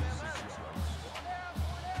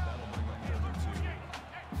 That'll bring up 3rd and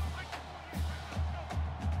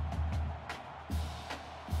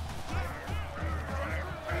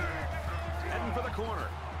 2. Heading for the corner.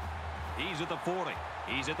 He's at the 40.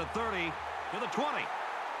 He's at the 30. To the 20.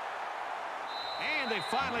 And they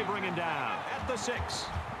finally bring him down at the 6. That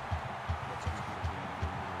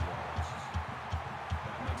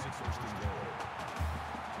makes it first and goal.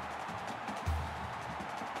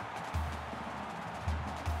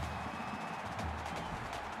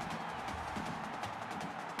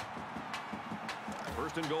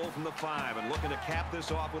 First and goal from the 5, and looking to cap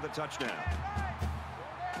this off with a touchdown.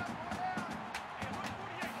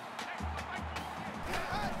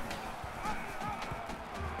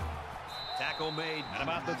 Tackle made at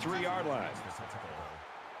about the 3-yard line. That's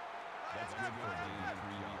good for a gain of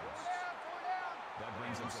 3 yards. That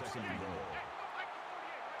brings up second and goal.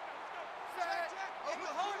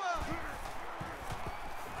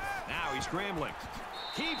 Now he's scrambling.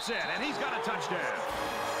 Keeps it, and he's got a touchdown.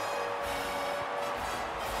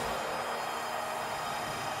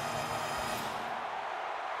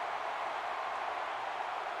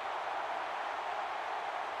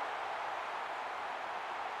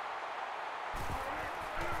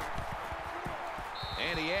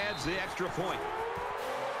 And he adds the extra point.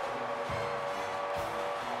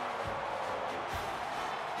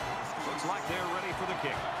 Looks like they're ready for the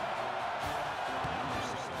kick.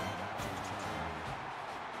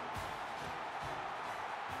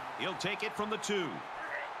 He'll take it from the 2.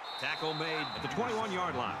 Tackle made at the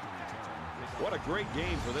 21-yard line. What a great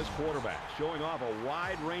game for this quarterback, showing off a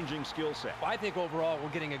wide-ranging skill set. Well, I think overall we're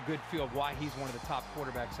getting a good feel of why he's one of the top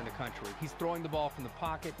quarterbacks in the country. He's throwing the ball from the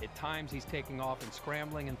pocket. At times he's taking off and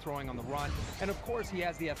scrambling and throwing on the run. And of course he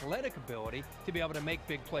has the athletic ability to be able to make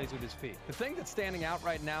big plays with his feet. The thing that's standing out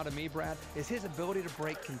right now to me, Brad, is his ability to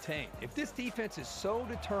break contain. If this defense is so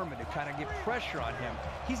determined to kind of get pressure on him,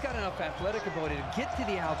 he's got enough athletic ability to get to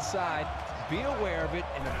the outside, be aware of it,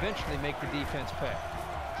 and eventually make the defense pay.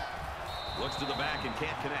 Looks to the back and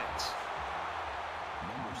can't connect.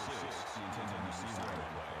 Number 6, the intended receiver on the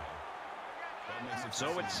play.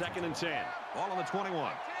 So it's 2nd and 10. Ball on the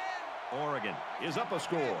 21. Oregon is up a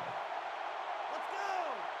score. Let's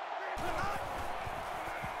go!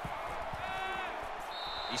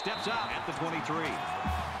 He steps out at the 23.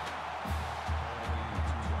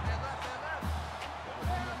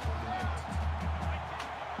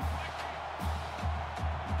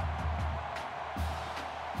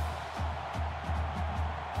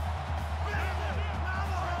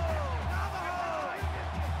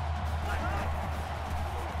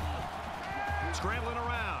 Scrambling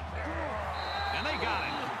around. And they got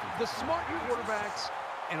it. The smart quarterbacks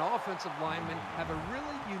and offensive linemen have a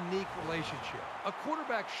really unique relationship. A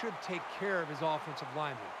quarterback should take care of his offensive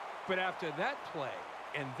lineman. But after that play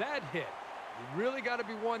and that hit, you really got to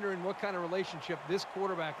be wondering what kind of relationship this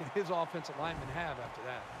quarterback and his offensive lineman have after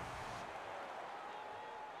that.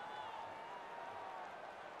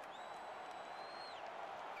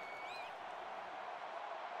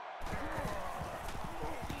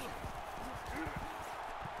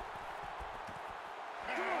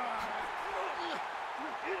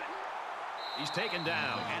 He's taken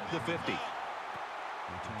down at the 50. Return for a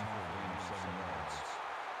gain of 7 yards.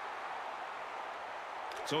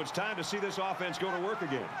 So it's time to see this offense go to work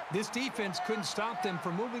again. This defense couldn't stop them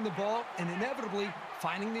from moving the ball and inevitably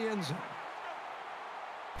finding the end zone.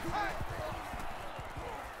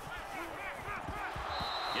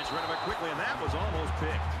 Gets rid of it quickly, and that was almost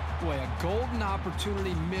picked. Boy, a golden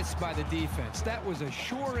opportunity missed by the defense. That was a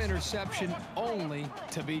sure interception, only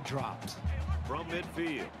to be dropped. From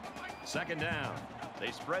midfield. 2nd down.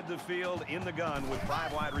 They spread the field in the gun with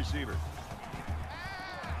 5 wide receivers.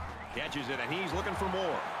 Catches it, and he's looking for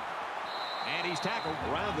more. And he's tackled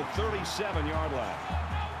around the 37-yard line.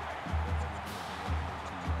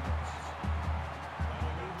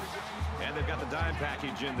 And they've got the dime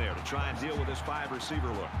package in there to try and deal with this 5-receiver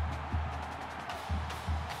look.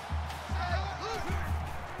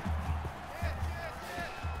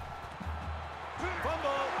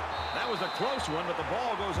 Fumble. That was a close one, but the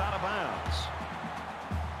ball goes out of bounds.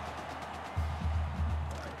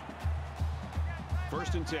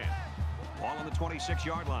 1st and 10. Ball on the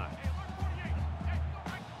 26-yard line.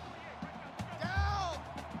 Down!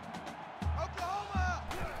 Oklahoma!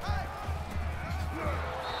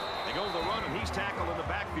 They go to the run, and he's tackled in the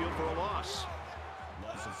backfield for a loss.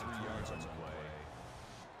 Loss of 3 yards on the play.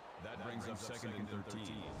 That brings up 2nd and 13.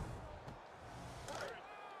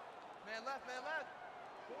 Man left, man left.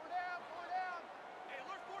 4 down, 4 down. Hey,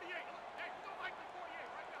 alert 48. Hey, we don't like the 48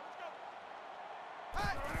 right now. Let's go.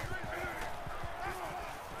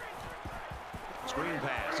 Screen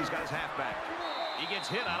pass. He's got his halfback. He gets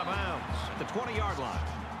hit out of bounds at the 20-yard line.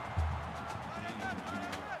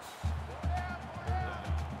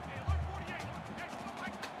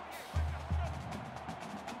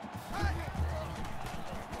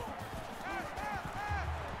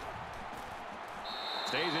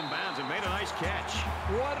 Stays in bounds and made a nice catch.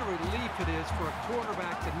 What a relief it is for a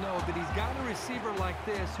quarterback to know that he's got a receiver like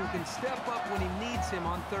this who can step up when he needs him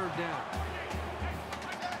on 3rd down.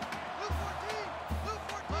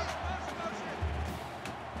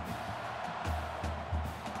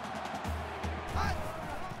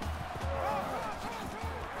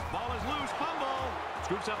 Ball is loose. Fumble.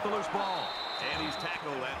 Scoops up the loose ball. And he's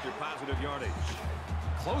tackled after positive yardage.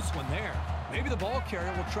 Close one there. Maybe the ball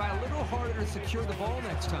carrier will try a little harder to secure the ball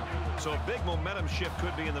next time. So a big momentum shift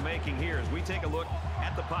could be in the making here as we take a look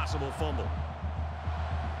at the possible fumble.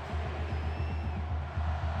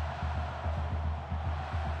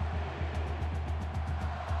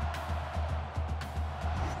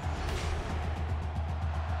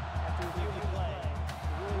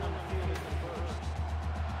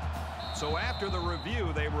 So after the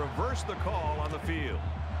review, they reverse the call on the field.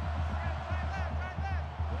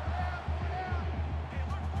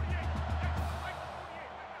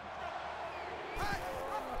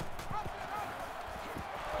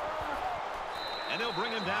 He'll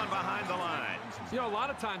bring him down behind the line. You know, a lot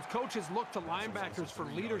of times coaches look to linebackers for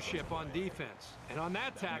leadership on defense. And on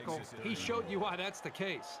that tackle, he showed you why that's the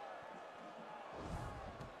case.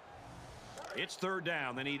 It's third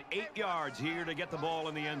down. They need 8 yards here to get the ball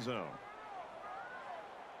in the end zone.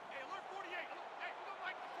 Hey, alert 48. Hey, we don't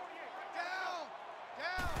like the 48. Down.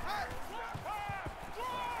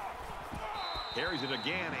 Hey. Carries it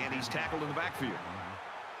again, and he's tackled in the backfield.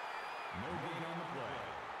 No gain on the play.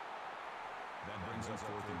 That brings up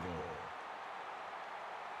 4th and goal.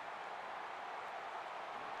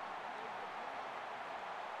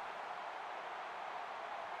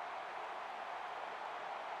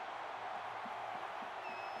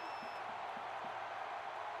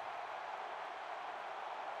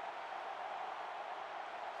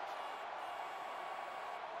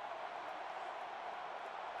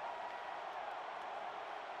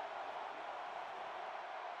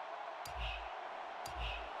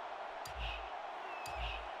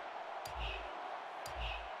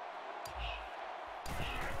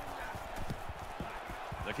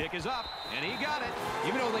 The kick is up, and he got it.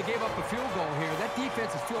 Even though they gave up a field goal here, that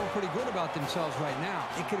defense is feeling pretty good about themselves right now.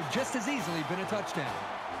 It could have just as easily been a touchdown.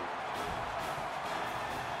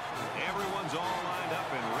 Everyone's all lined up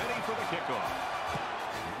and ready for the kickoff.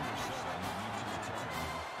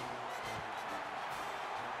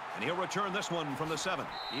 And he'll return this one from the 7.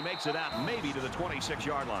 He makes it out maybe to the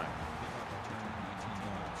 26-yard line.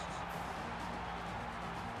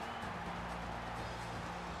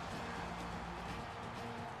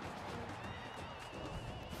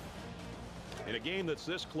 In a game that's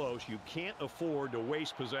this close, you can't afford to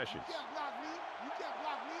waste possessions.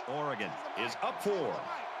 Oregon is up 4.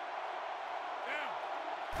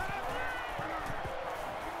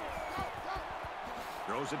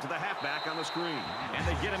 Throws it to the halfback on the screen, and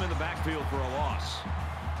they get him in the backfield for a loss.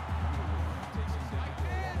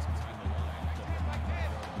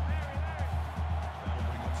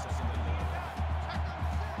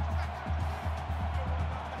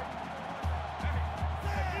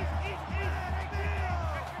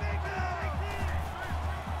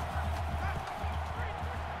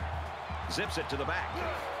 Zips it to the back.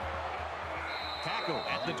 Tackle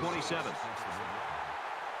at the 27.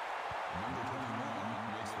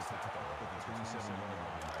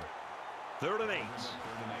 Third and 8.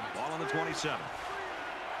 Ball on the 27.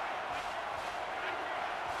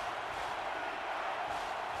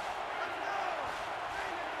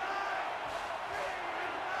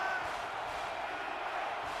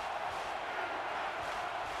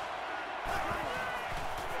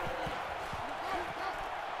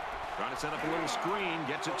 Trying to set up a little screen,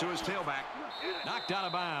 gets it to his tailback. Knocked out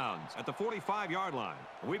of bounds at the 45-yard line.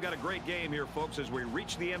 We've got a great game here, folks, as we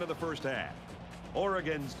reach the end of the first half.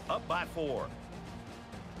 Oregon's up by 4.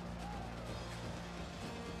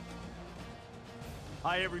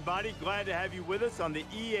 Hi, everybody. Glad to have you with us on the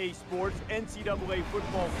EA Sports NCAA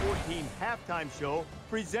Football 14 halftime show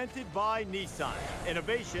presented by Nissan.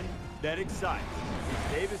 Innovation that excites.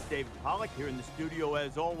 David Pollock here in the studio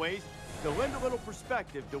as always to lend a little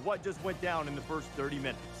perspective to what just went down in the first 30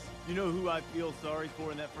 minutes. You know who I feel sorry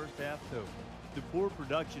for in that first half? Who? The poor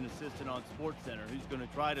production assistant on SportsCenter who's going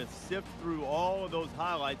to try to sift through all of those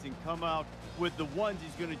highlights and come out with the ones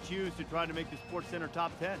he's going to choose to try to make the SportsCenter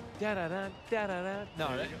top 10. Da-da-da, da-da-da.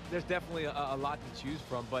 No, there's definitely a lot to choose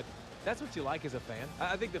from, but that's what you like as a fan.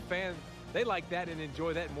 I think the fans, they like that and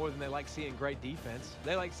enjoy that more than they like seeing great defense.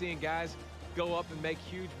 They like seeing guys go up and make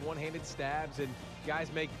huge one-handed stabs and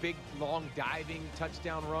guys make big, long diving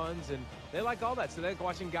touchdown runs, and they like all that. So they like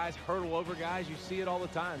watching guys hurdle over guys. You see it all the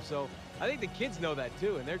time. So I think the kids know that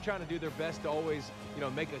too, and they're trying to do their best to always,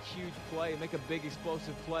 make a huge play, make a big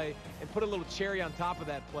explosive play, and put a little cherry on top of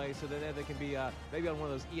that play so that they can be maybe on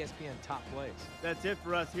one of those ESPN top plays. That's it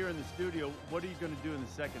for us here in the studio. What are you going to do in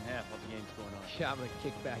the second half while the game's going on? Yeah, I'm going to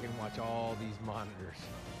kick back and watch all these monitors.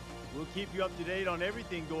 We'll keep you up to date on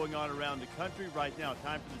everything going on around the country right now.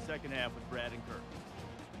 Time for the second half with Brad and Kirk.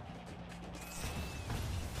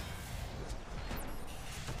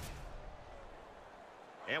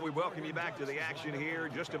 And we welcome you back to the action here,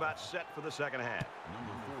 just about set for the second half.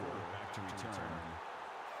 Number 4 back to return.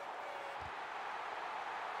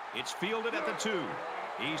 It's fielded at the 2.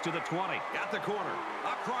 He's to the 20. Got the corner.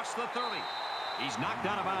 Across the 30. He's knocked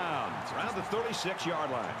out of bounds around the 36-yard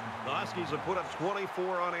line. The Huskies have put up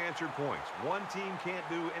 24 unanswered points. One team can't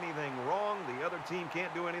do anything wrong. The other team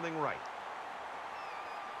can't do anything right.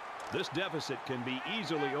 This deficit can be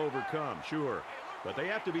easily overcome, sure. But they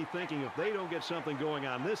have to be thinking if they don't get something going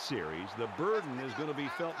on this series, the burden is going to be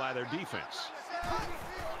felt by their defense.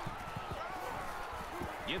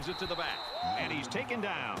 Gives it to the back. And he's taken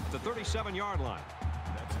down at the 37-yard line.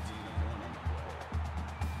 That's a gain of 1 on the play.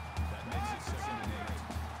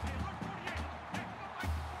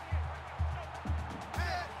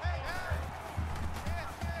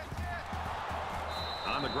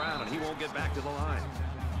 on the ground, and he won't get back to the line.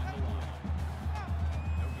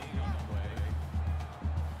 No gain on the play.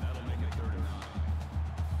 That'll make it 3rd and 9.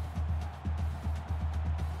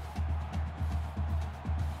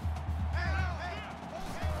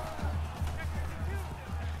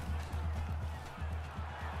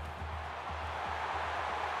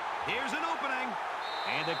 Here's an opening.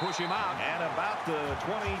 And they push him out At about the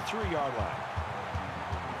 23-yard line.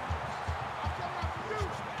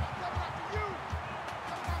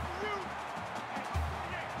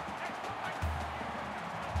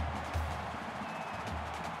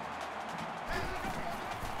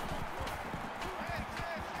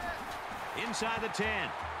 inside the 10.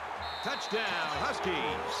 Touchdown, Huskies.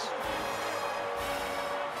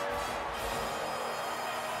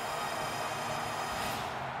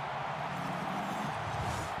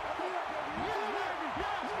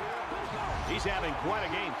 He's having quite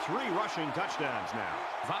a game. 3 rushing touchdowns now.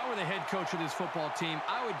 If I were the head coach of this football team,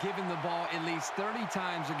 I would give him the ball at least 30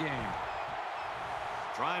 times a game.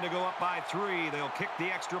 Trying to go up by 3. They'll kick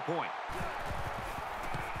the extra point.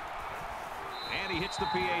 And he hits the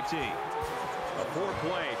PAT. A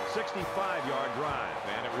 4-play, 65-yard drive,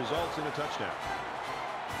 and it results in a touchdown.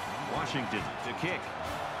 Washington to kick.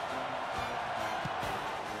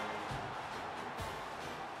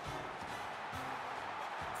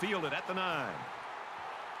 Fielded at the 9.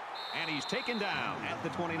 And he's taken down at the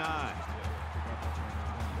 29.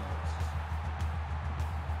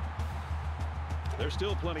 There's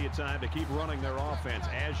still plenty of time to keep running their offense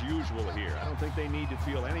as usual here. I don't think they need to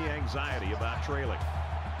feel any anxiety about trailing.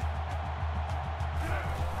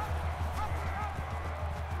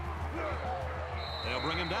 They'll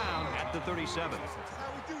bring him down at the 37. That's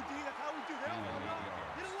how we do, D. That's how we do. They don't want to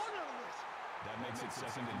get a one out of this. That makes it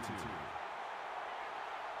 2nd and 2.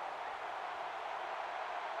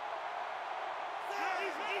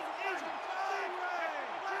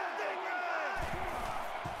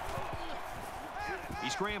 He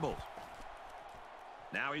scrambles.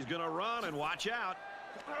 Now he's going to run and watch out.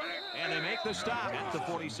 And they make the stop at the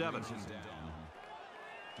 47.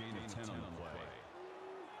 Gain of 10 on the play.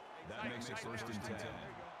 That makes it 1st and 10.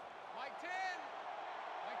 Mike 10.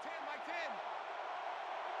 Mike 10. Mike 10.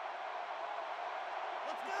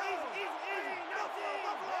 Let's go. Easy.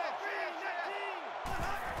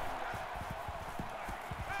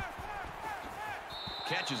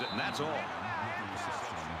 Catches it, and that's all.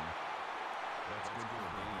 That's good for a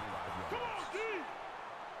gain of 5 yards.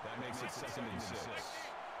 That makes it 2nd and 6.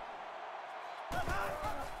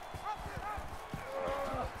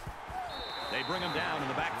 They bring him down in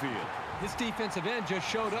the backfield. This defensive end just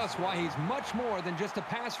showed us why he's much more than just a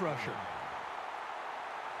pass rusher.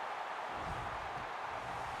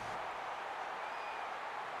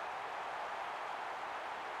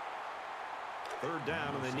 Third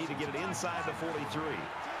down, and they need to get it inside the 43.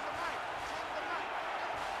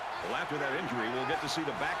 Well, after that injury, we'll get to see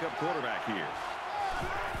the backup quarterback here.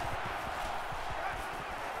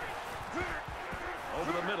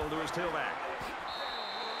 Over the middle to his tailback.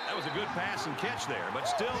 That was a good pass and catch there, but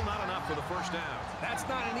still not enough for the first down. That's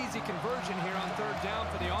not an easy conversion here on third down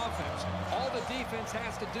for the offense. All the defense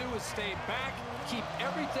has to do is stay back, keep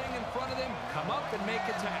everything in front of them, come up and make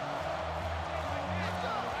a tackle.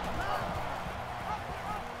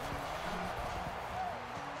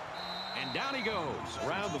 And down he goes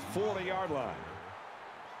around the 40-yard line.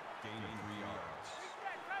 Gain of 3 yards.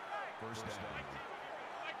 1st down.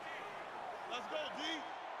 Let's go, D.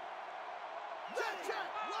 Check.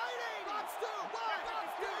 180.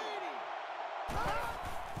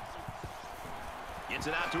 Gets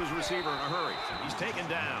it out to his receiver in a hurry. He's taken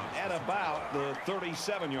down at about the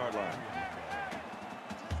 37-yard line.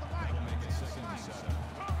 That'll make it 2nd and 7.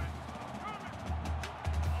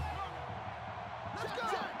 Let's go.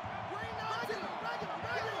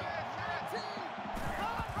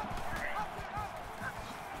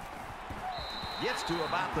 Gets to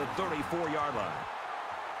about the 34-yard line.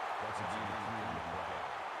 That's a gain of 3 on the play.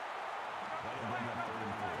 That'll bring up 3rd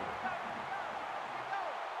and 4.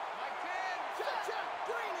 Mike 10. Check.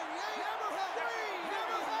 Green and Yang.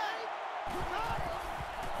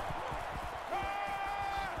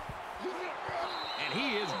 And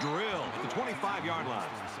he is drilled at the 25-yard line.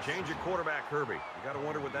 Change at quarterback, Herbie. You got to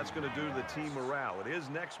wonder what that's going to do to the team morale. It is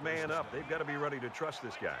next man up. They've got to be ready to trust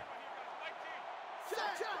this guy.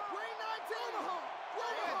 Check. Green 19.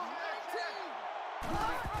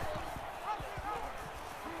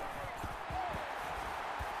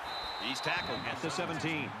 He's tackled at the 17. With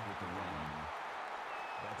the run.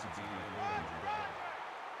 That's a gain of 8 on the play.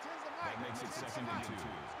 That makes it 2nd and 2. Let's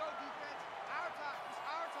go, defense. Our time. It's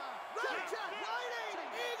our time. Check. Right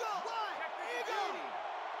 80. Eagle.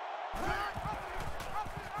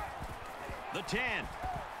 10.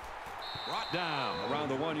 Brought down around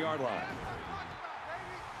the 1-yard line.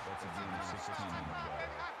 That's a gain of 16 on the play.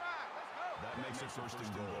 That makes it first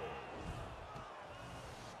and goal.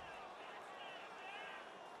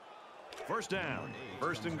 First down.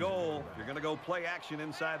 First and goal. You're going to go play action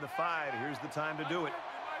inside the 5. Here's the time to do it.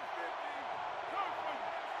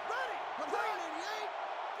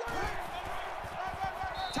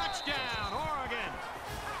 Touchdown, Oregon.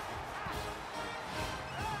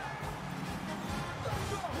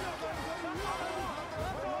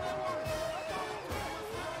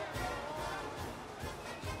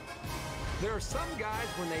 There are some guys,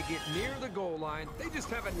 when they get near the goal line, they just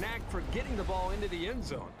have a knack for getting the ball into the end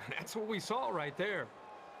zone. That's what we saw right there.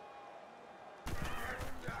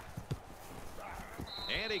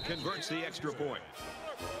 And he converts the extra point.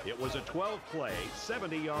 It was a 12-play,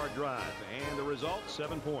 70-yard drive, and the result,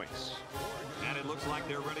 7 points. And it looks like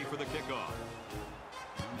they're ready for the kickoff.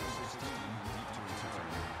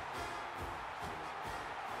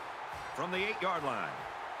 From the 8-yard line.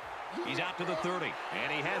 He's out to the 30,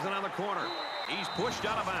 and he has it on the corner. He's pushed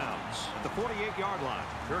out of bounds at the 48-yard line.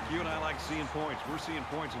 Kirk, you and I like seeing points. We're seeing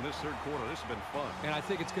points in this third quarter. This has been fun. And I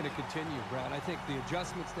think it's going to continue, Brad. I think the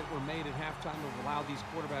adjustments that were made at halftime have allowed these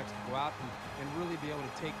quarterbacks to go out and really be able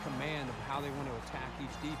to take command of how they want to attack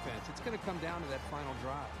each defense. It's going to come down to that final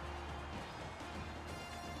drive.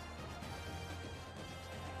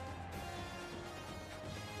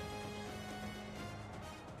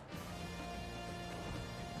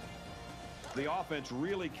 The offense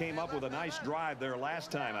really came up with a nice drive there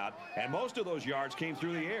last time out, and most of those yards came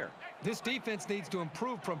through the air. This defense needs to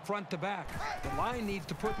improve from front to back. The line needs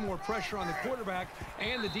to put more pressure on the quarterback,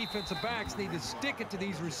 and the defensive backs need to stick it to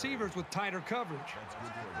these receivers with tighter coverage. That's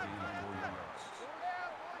good for a gain of 4 yards.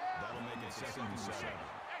 That'll make it second and 7.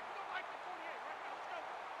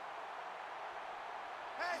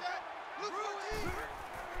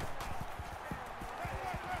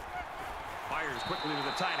 Fires quickly to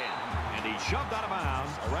the tight end, and he's shoved out of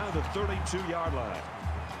bounds around the 32-yard line.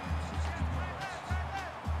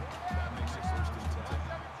 That makes it first and 10.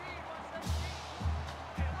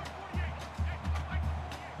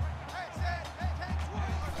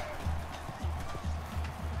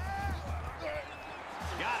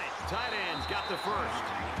 Got it. Tight end's got the first.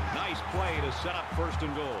 Nice play to set up first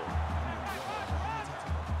and goal.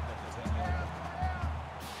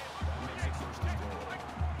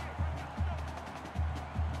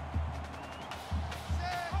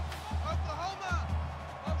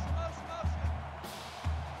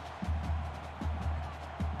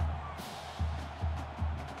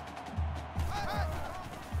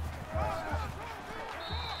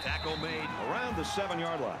 Tackle made around the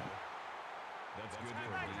 7-yard line. That's good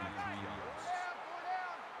for a gain of 3 yards.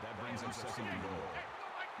 That brings him second and goal.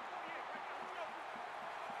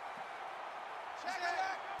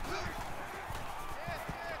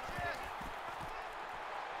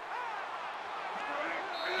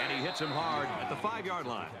 And he hits him hard at the 5-yard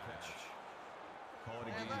line. Call it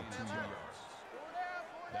a gain of 2 yards.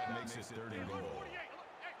 That makes it third and goal.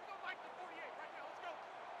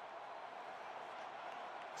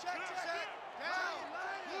 Check. Down.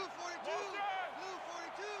 Blue 42. Blue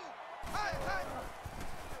 42. Hey.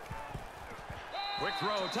 Quick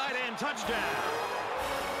throw, tight end, touchdown.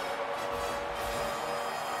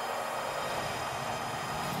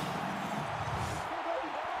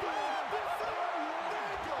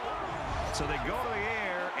 So they go to the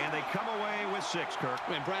air, and they come away with 6, Kirk.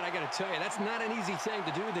 And Brad, I got to tell you, that's not an easy thing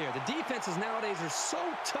to do there. The defenses nowadays are so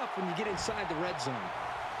tough when you get inside the red zone.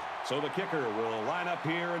 So the kicker will line up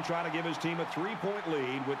here and try to give his team a 3-point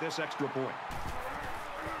lead with this extra point.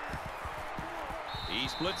 He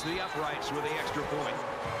splits the uprights with the extra point.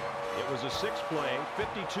 It was a 6-play,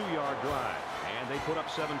 52-yard drive, and they put up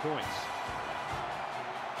 7 points.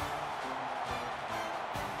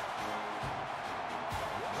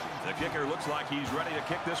 The kicker looks like he's ready to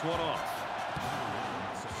kick this one off.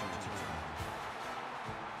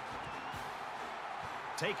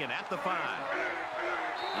 Taken at the 5.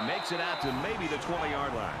 He makes it out to maybe the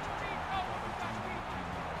 20-yard line.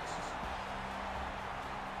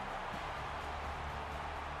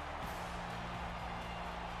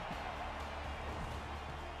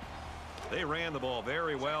 They ran the ball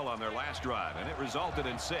very well on their last drive, and it resulted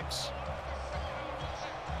in 6.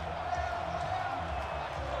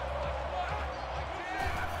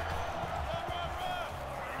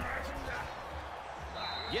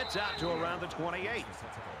 Gets out to around the 28. Call it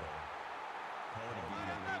a gain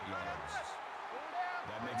of 8 yards.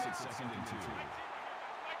 That makes it second and 2.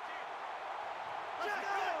 Let's go.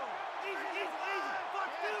 Easy.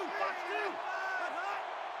 Fox 2.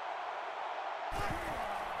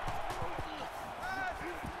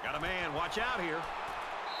 Got a man. Watch out here.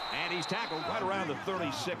 And he's tackled right around the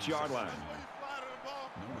 36-yard line.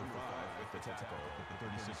 Number 5 with the tackle at the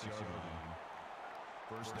 36-yard line.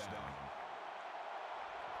 First down.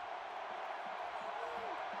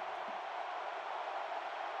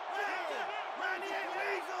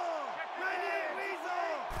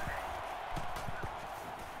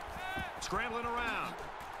 Scrambling around.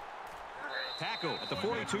 Tackle at the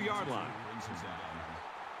 42-yard line.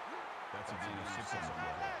 That's a gain of 6 on the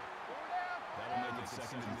play. That'll make it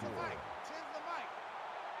 2nd and 4.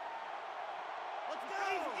 Let's go!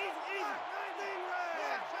 Easy!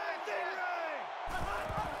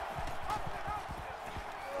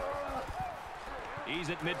 He's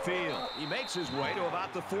at midfield. He makes his way to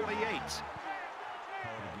about the 48. Call it a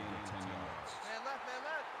gain of 10 yards. Man left, man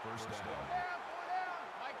left. First down. Four down.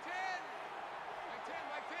 Mike 10. Mike 10,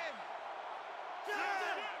 Mike 10.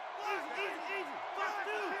 Easy.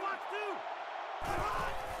 Fox 2.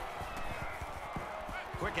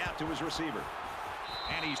 Quick out to his receiver.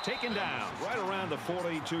 And he's taken down right around the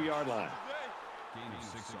 42-yard line. Gain of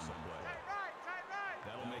 6 on the play. Tight right.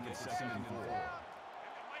 That'll make it 2nd and 4.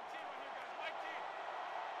 Mike 10 right here, guys. Mike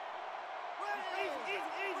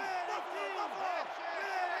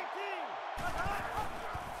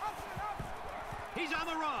 10. He's on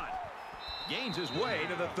the run. Gains his way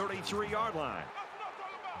to the 33-yard line.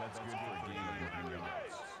 That's good for a gain of 9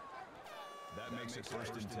 yards. That makes it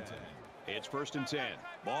 1st and 10. It's 1st and 10.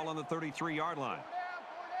 Ball on the 33-yard line.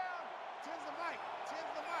 Four down. 10's the Mike.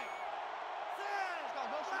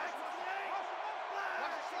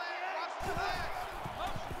 Let's go.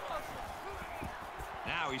 Motion. Watch the slant.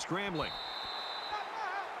 Now he's scrambling.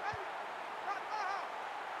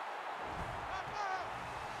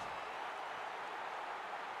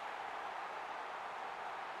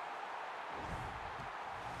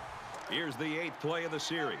 Here's the 8th play of the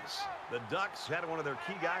series. The Ducks had one of their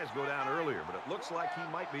key guys go down earlier, but it looks like he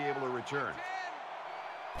might be able to return.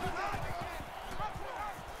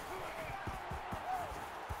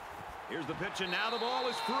 Here's the pitch, and now the ball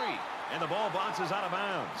is free. And the ball bounces out of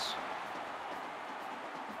bounds.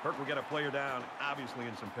 Kirk will get a player down, obviously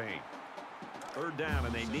in some pain. 3rd down,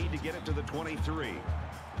 and they need to get it to the 23.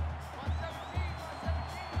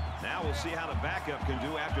 Now we'll see how the backup can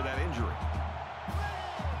do after that injury.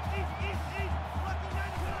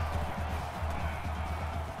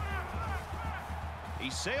 He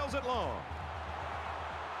sails it long.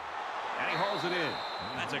 And he hauls it in.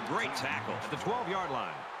 That's a great tackle at the 12-yard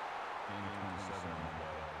line. Gain of 27 on the play.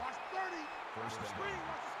 Watch 30. First down. Watch the screen.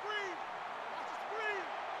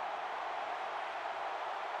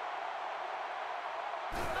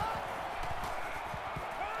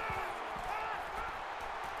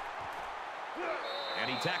 And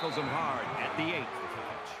he tackles him hard at the 8.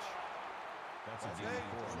 That's a gain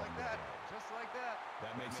of 4 on the play. Just like that.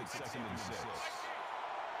 That makes it 2nd and 6.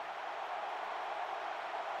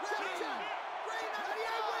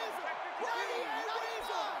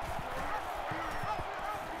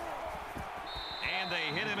 And they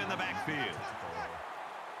hit him in the backfield.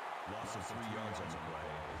 Loss of 3 yards on the play.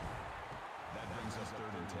 That brings us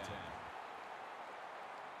 3rd and 10.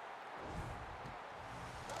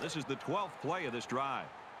 This is the 12th play of this drive.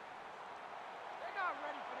 They're not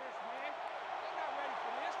ready for this, man. They're not ready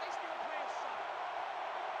for this. They still playing soft.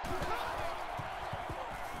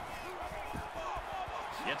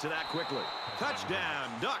 Gets it out quickly. Touchdown,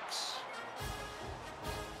 Ducks.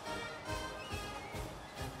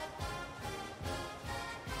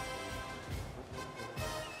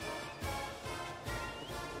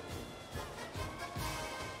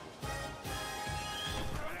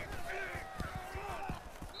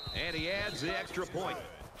 And he adds the extra point.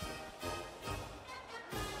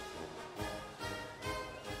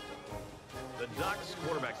 The Ducks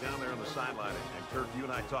quarterback down there on the sideline, and Kirk, you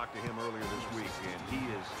and I talked to him earlier this week, and he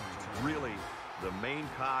is really the main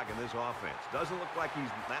cog in this offense. Doesn't look like he's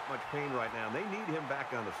in that much pain right now. They need him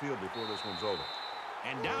back on the field before this one's over.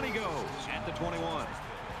 And down he goes at the 21.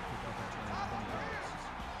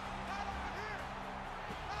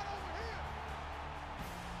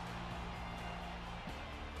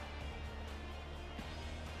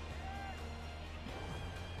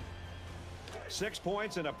 6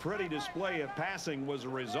 points and a pretty display of passing was a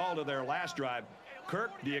result of their last drive.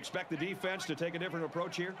 Kirk, do you expect the defense to take a different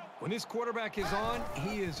approach here? When this quarterback is on,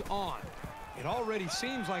 he is on. It already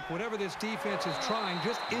seems like whatever this defense is trying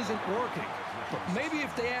just isn't working. But maybe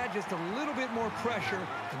if they add just a little bit more pressure,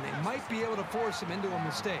 then they might be able to force him into a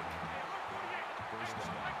mistake.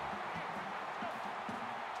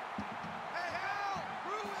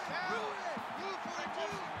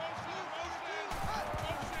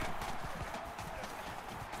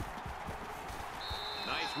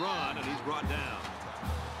 run, and he's brought down.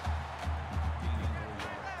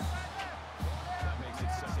 That makes it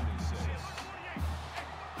 2nd and 6.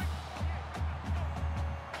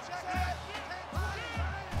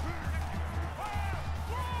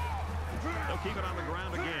 They'll keep it on the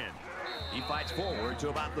ground again. He fights forward to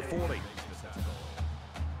about the 40.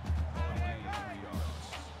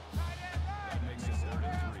 That makes it 3rd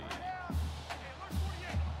and 3.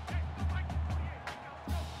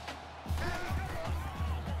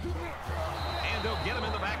 And they'll get him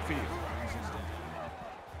in the backfield.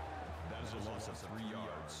 That is a loss of 3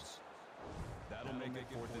 yards. That'll make it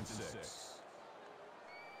 4th and 6.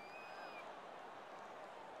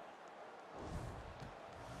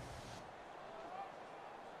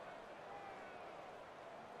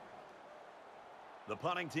 The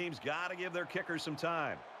punting team's got to give their kickers some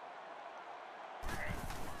time.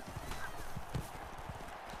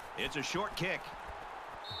 It's a short kick.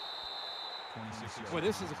 Well,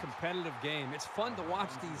 this is a competitive game. It's fun to watch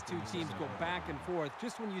these two teams go back and forth.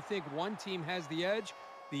 Just when you think one team has the edge,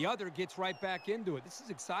 the other gets right back into it. This is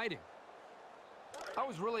exciting. I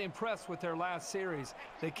was really impressed with their last series.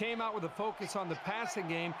 They came out with a focus on the passing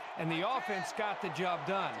game, and the offense got the job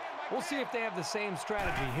done. We'll see if they have the same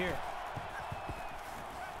strategy here.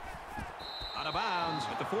 Out of bounds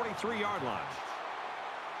at the 43-yard line.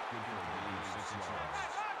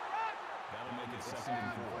 That'll make it 2nd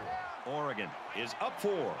and 4. Oregon is up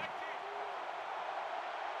 4.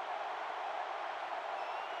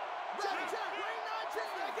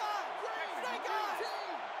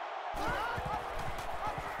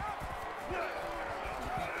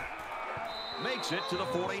 Makes it to the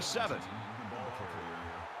 47.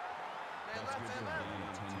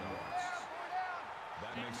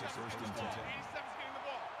 That makes it 1st and 10.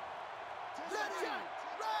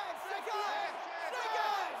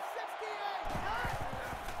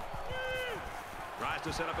 Tries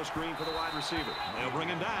to set up a screen for the wide receiver. They'll bring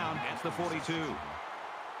him down. It's the 42. Number 5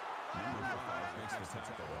 makes the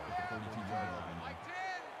tackle at the 42-yard line.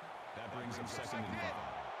 That brings him 2nd and 5.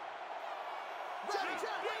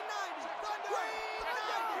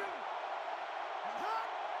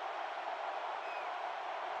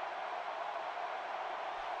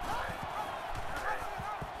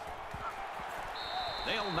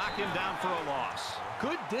 They'll knock him down for a loss.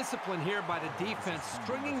 Good discipline here by the defense,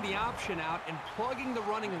 stringing the option out and plugging the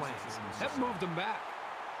running lanes. That moved them back.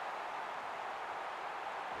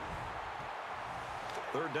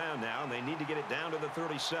 3rd down now, and they need to get it down to the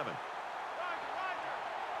 37.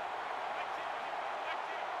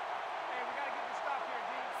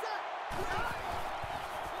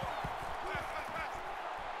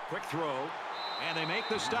 Quick throw, and they make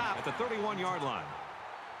the stop at the 31-yard line.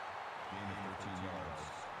 Gain of 13 yards.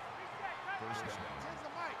 1st down.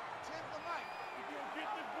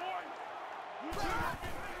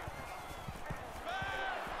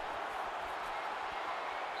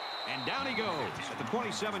 And down he goes at the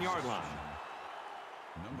 27-yard line.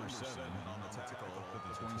 Number 7 on the tackle at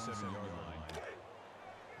the 27-yard line.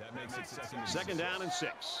 That makes it 2nd and 2nd down and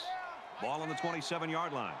 6. Ball on the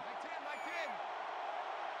 27-yard line.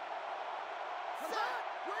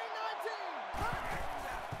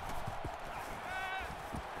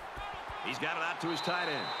 He's got it out to his tight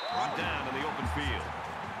end. Brought down in the open field.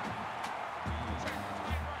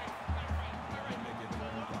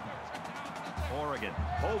 Oregon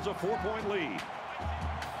holds a 4-point lead.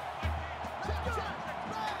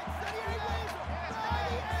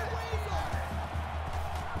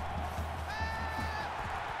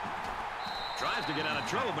 Tries to get out of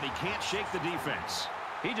trouble, but he can't shake the defense.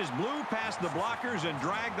 He just blew past the blockers and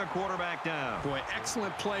dragged the quarterback down. Boy,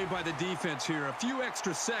 excellent play by the defense here. A few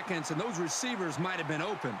extra seconds, and those receivers might have been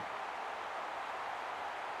open.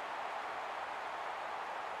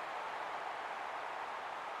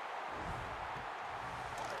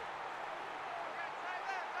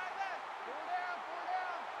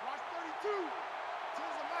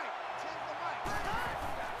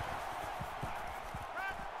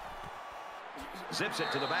 Zips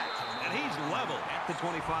it to the back, and he's level at the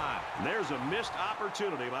 25. And there's a missed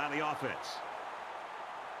opportunity by the offense.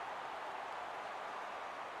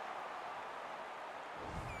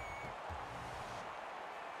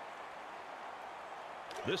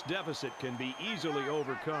 This deficit can be easily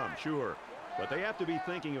overcome, sure. But they have to be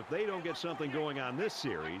thinking if they don't get something going on this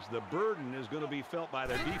series, the burden is going to be felt by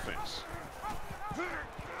their defense.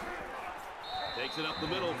 Takes it up the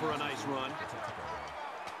middle for a nice run.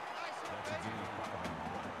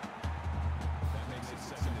 That makes it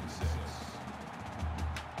 2nd and 6.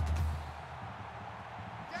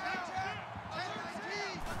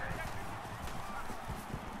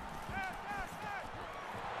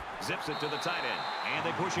 Zips it to the tight end. And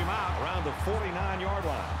they push him out around the 49-yard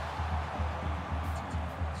line.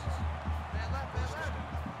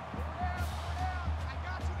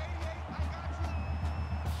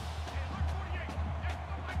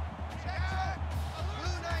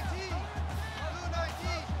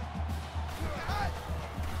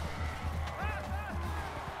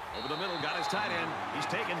 Over the middle, got his tight end. He's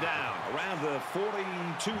taken down around the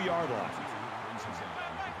 42-yard line.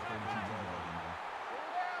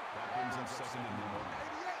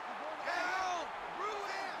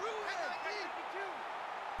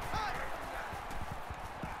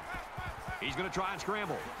 He's going to try and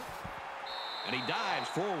scramble. And he dives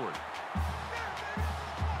forward.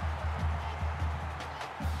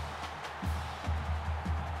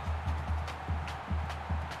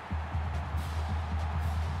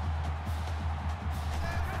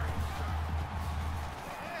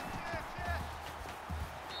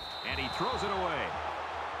 And he throws it away.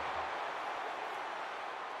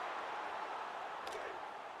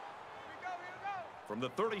 From the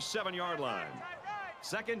 37-yard line.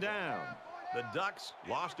 Second down. The Ducks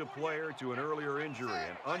lost a player to an earlier injury,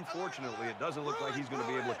 and unfortunately, it doesn't look like he's going to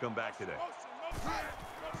be able to come back today.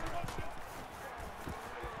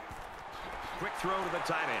 Quick throw to the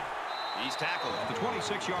tight end. He's tackled at the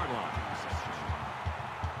 26-yard line.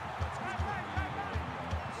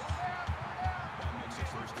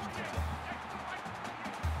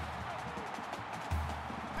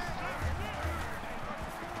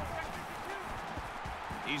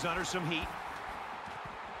 He's under some heat.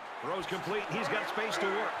 Throws complete. He's got space to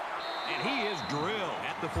work. And he is drilled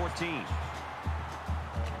at the 14.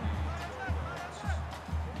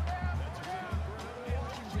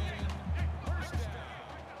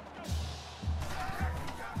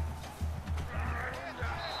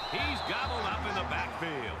 He's gobbled up in the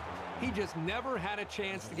backfield. He just never had a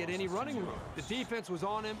chance to get any running room. The defense was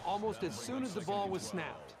on him almost as soon as the ball was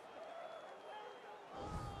snapped.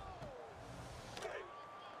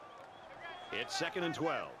 It's 2nd and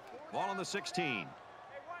 12. Ball on the 16.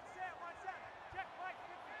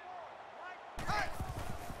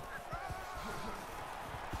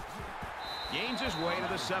 Gains his way to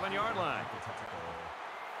the 7-yard line.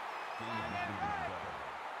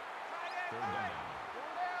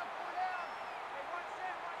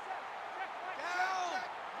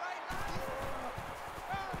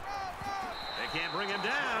 They can't bring him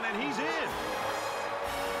down, and he's in.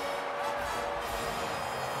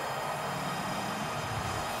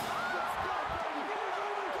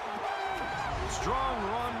 Strong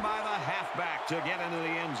run by the halfback to get into the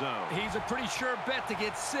end zone. He's a pretty sure bet to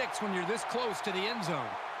get 6 when you're this close to the end zone.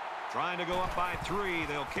 Trying to go up by 3.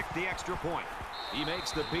 They'll kick the extra point. He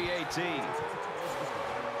makes the PAT.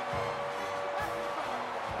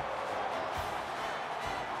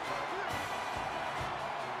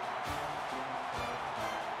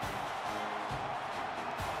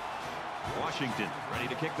 Washington ready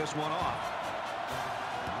to kick this one off.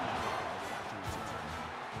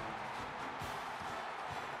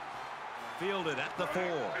 Fielded at the 4.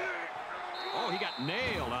 Oh, he got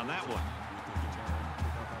nailed on that one.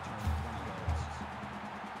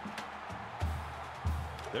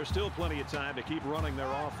 There's still plenty of time to keep running their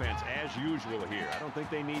offense as usual here. I don't think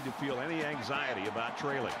they need to feel any anxiety about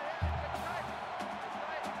trailing.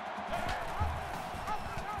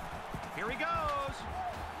 Here he goes.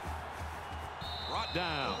 Brought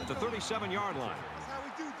down at the 37-yard line. That's how we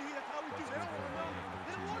do, D. That's how we do. They don't want to run.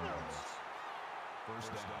 They don't want to.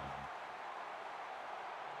 First down.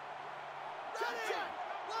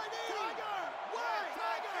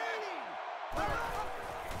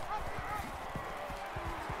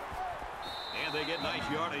 And they get nice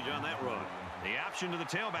yardage on that run. The option to the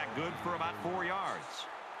tailback good for about 4 yards.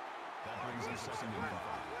 That brings us 2nd and 5.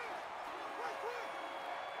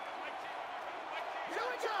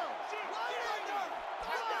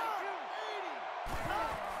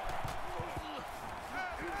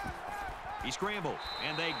 He scrambles,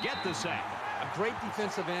 and they get the sack. A great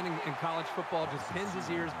defensive end in college football just pins his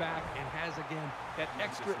ears back and has, again, that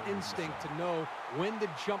extra instinct to know when to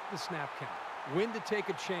jump the snap count, when to take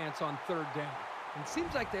a chance on 3rd down. And it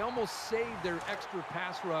seems like they almost saved their extra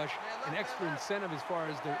pass rush and extra incentive as far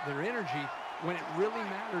as their energy when it really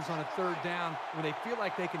matters on a 3rd down, when they feel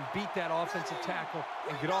like they can beat that offensive tackle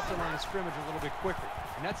and get off the line of scrimmage a little bit quicker.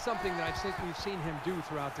 And that's something that I think we've seen him do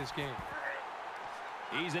throughout this game.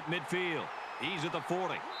 He's at midfield. He's at the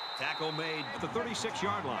 40. Tackle made at the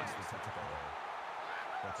 36-yard line.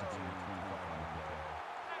 That's a 25 on the play.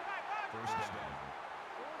 First down.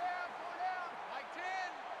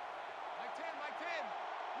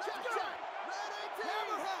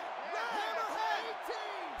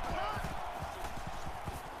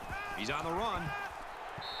 He's on the run.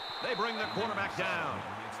 They bring the quarterback down.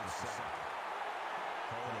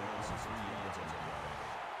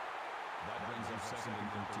 That brings up 2nd and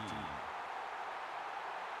 13.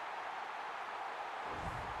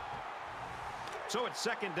 So it's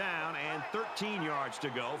 2nd down and 13 yards to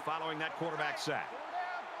go following that quarterback sack.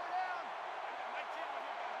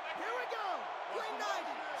 Here we go. Green 90.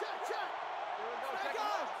 Check, check. Back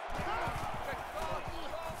up.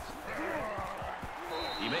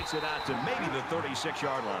 He makes it out to maybe the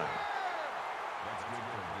 36-yard line. That's good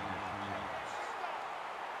for a gain of 3 yards.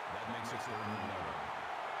 That makes it 3rd and 11.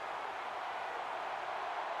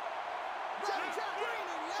 Check, check. Green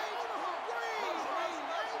 88. Green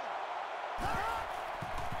 88.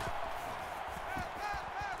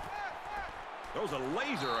 Throws a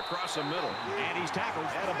laser across the middle, and he's tackled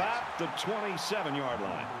at about the 27-yard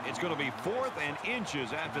line. It's going to be 4th and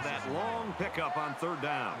inches after that long pickup on 3rd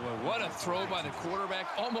down. Well, what a throw by the quarterback.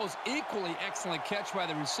 Almost equally excellent catch by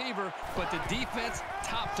the receiver, but the defense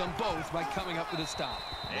topped them both by coming up with a stop.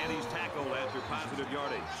 And he's tackled after positive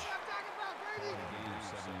yardage. A gain of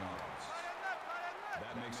 7 yards.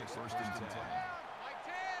 That makes it 1st and 10.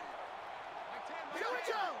 Here we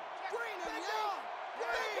go. Green 88.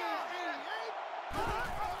 Green 88.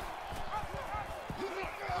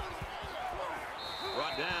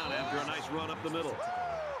 Brought down after a nice run up the middle.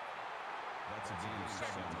 That's a gain of 7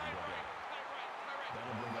 on the play.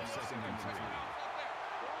 That'll bring up 2nd and 3.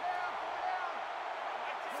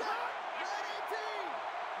 Red 18.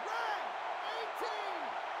 Red 18.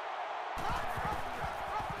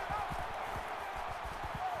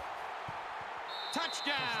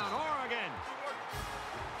 Touchdown, Oregon!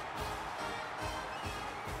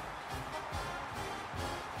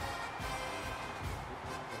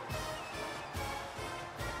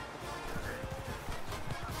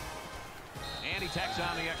 And he tacks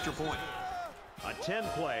on the extra point. A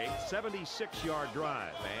 10-play, 76-yard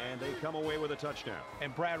drive, and they come away with a touchdown.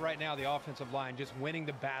 And Brad, right now, the offensive line just winning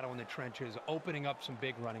the battle in the trenches, opening up some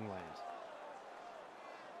big running lanes.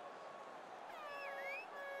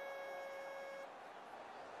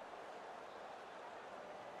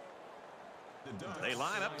 They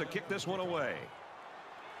line up to kick this one away.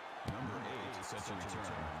 Number 8 sets a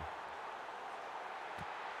return.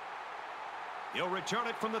 He'll return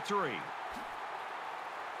it from the 3.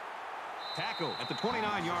 Tackle at the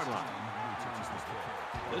 29-yard line.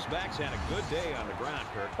 This back's had a good day on the ground,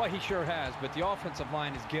 Kirk. Well, he sure has, but the offensive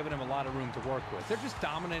line has given him a lot of room to work with. They're just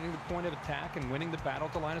dominating the point of attack and winning the battle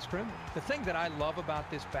at the line of scrimmage. The thing that I love about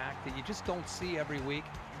this back that you just don't see every week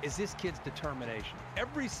is this kid's determination.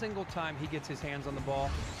 Every single time he gets his hands on the ball,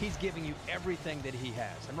 he's giving you everything that he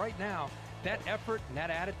has. And right now, that effort and that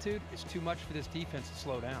attitude is too much for this defense to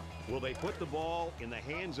slow down. Will they put the ball in the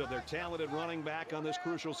hands of their talented running back on this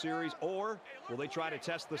crucial series, or will they try to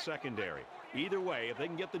test the secondary? Either way, if they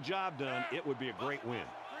can get the job done, it would be a great win.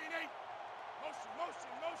 Green 8.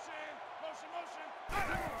 Motion.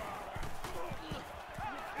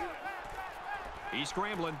 He's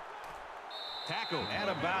scrambling. Tackle at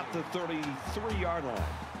about the 33-yard line.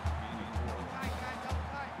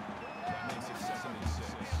 That makes it 2nd and 6.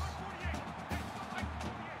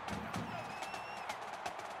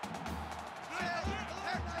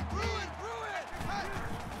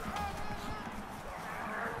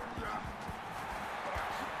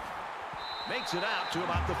 Makes it out to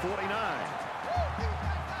about the 49.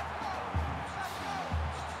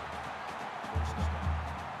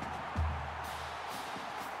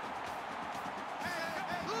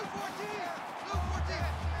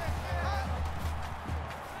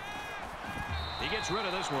 He gets rid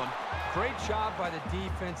of this one. Great job by the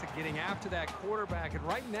defense at getting after that quarterback. And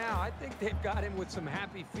right now, I think they've got him with some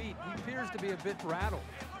happy feet. He appears to be a bit rattled.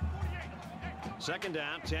 2nd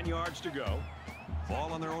down, 10 yards to go.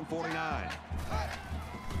 Ball on their own 49.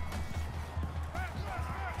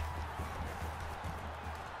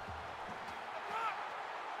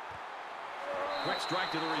 Quick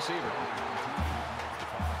strike to the receiver.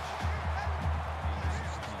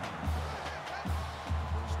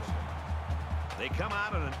 They come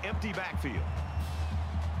out in an empty backfield.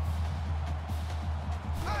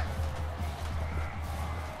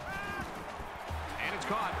 And it's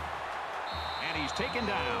caught. And he's taken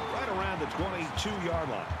down right around the 22-yard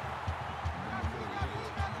line.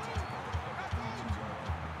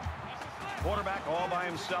 Quarterback all by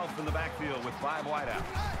himself in the backfield with 5 wideouts.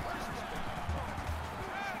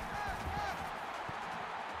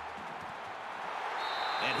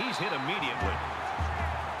 And he's hit immediately.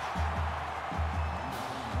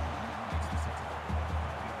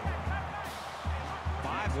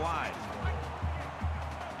 Wide.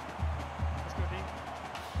 Let's go, D.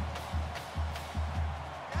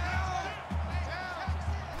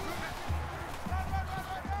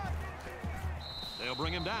 They'll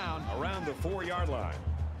bring him down around the 4-yard line.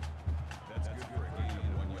 That's good for a gain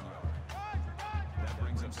of 1 yard. That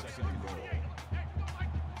brings up second and goal.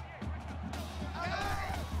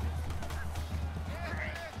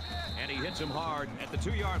 And he hits him hard at the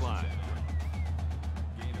 2-yard line.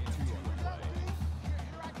 Gain of 2 on the play.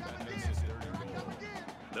 That makes it third and goal.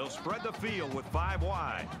 They'll spread the field with 5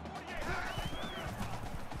 wide.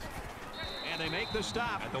 And they make the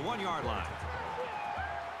stop at the 1-yard line.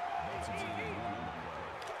 That's a gain of 1 on the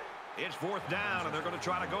play. It's 4th down, and they're going to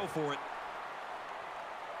try to go for it.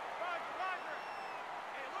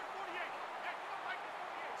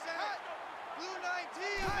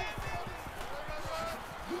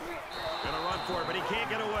 Going to run for it, but he can't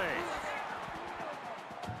get away.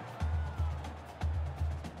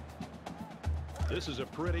 This is a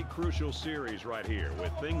pretty crucial series right here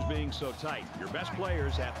with things being so tight. Your best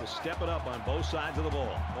players have to step it up on both sides of the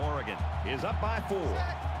ball. Oregon is up by 4.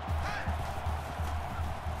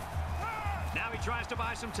 Now he tries to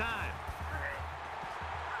buy some time.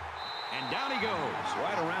 And down he goes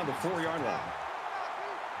right around the 4-yard line.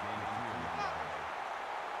 Gain of 3 on the play.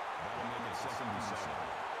 That'll make it second and 7.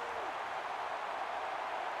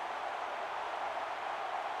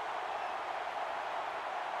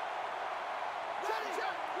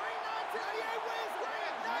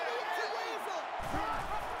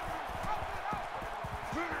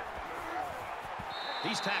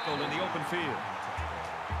 He's tackled in the open field.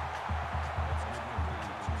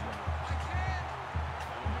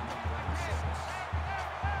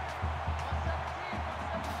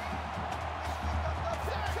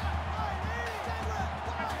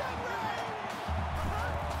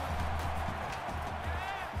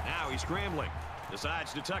 Now he's scrambling.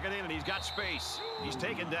 Decides to tuck it in, and he's got space. He's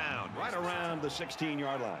taken down right around the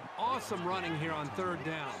 16-yard line. Awesome running here on 3rd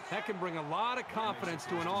down. That can bring a lot of confidence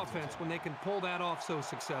to an offense when they can pull that off so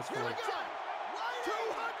successfully.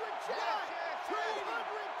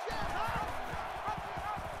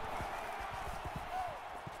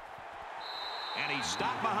 And he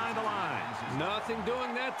stopped behind the line. Nothing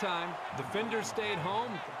doing that time. Defender stayed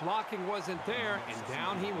home. Blocking wasn't there, and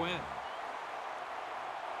down he went.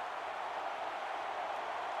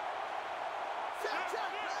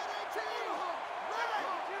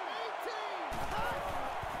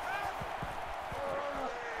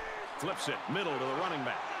 Flips it middle to the running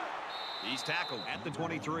back. He's tackled at the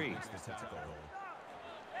 23. Gain of 7 yards.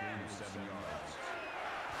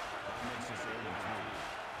 That makes it 3rd and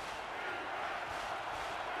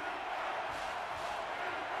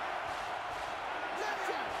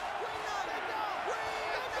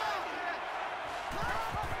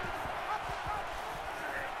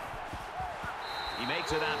 3. He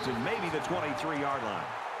makes it out to maybe the 23-yard line.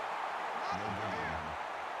 No gain.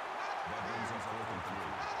 That brings us 4th and 3.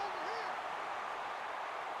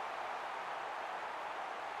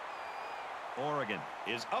 Oregon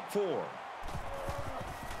is up 4.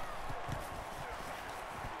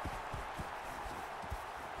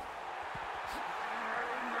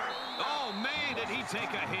 Oh, man, did he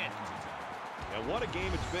take a hit. And what a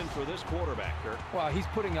game it's been for this quarterback, Kirk. Well, he's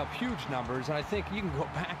putting up huge numbers, and I think you can go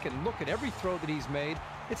back and look at every throw that he's made.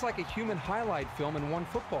 It's like a human highlight film in one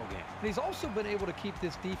football game. And he's also been able to keep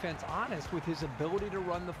this defense honest with his ability to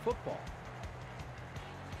run the football.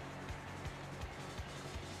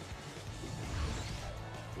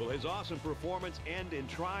 Will his awesome performance end in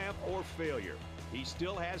triumph or failure? He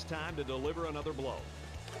still has time to deliver another blow.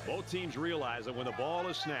 Both teams realize that when the ball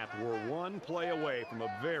is snapped, we're one play away from a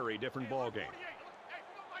very different ball game.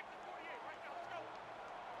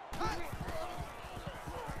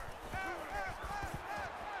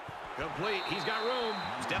 Complete. He's got room.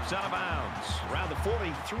 Steps out of bounds around the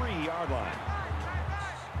 43-yard line.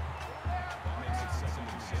 That makes it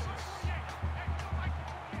 2nd and 6.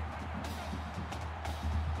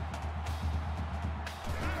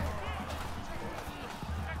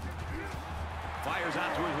 Fires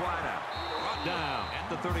out to his wideout. Brought down at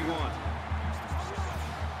the 31.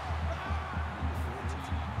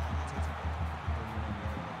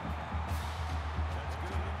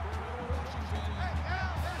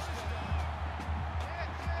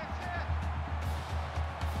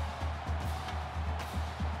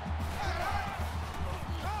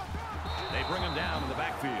 They bring him down in the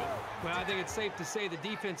backfield. Well, I think it's safe to say the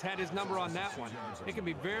defense had his number on that one. It can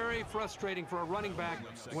be very frustrating for a running back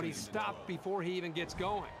when he's stopped before he even gets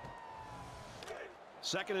going.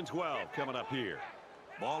 2nd and 12 coming up here.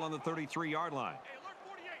 Ball on the 33-yard line.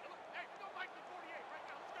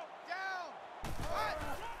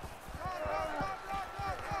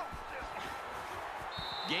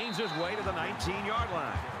 Gains his way to the 19-yard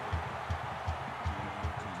line.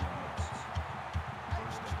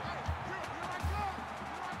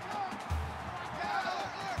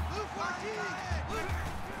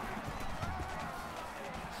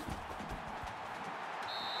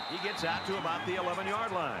 gets out to about the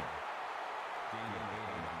 11-yard line.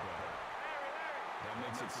 That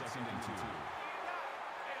makes it 2nd and 2.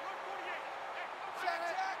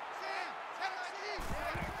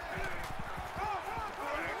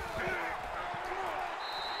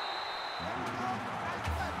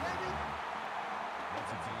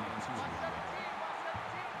 That's a gain of 2.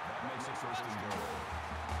 That makes it 1st and goal.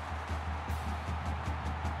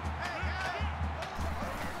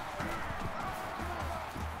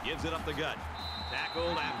 Gives it up the gut.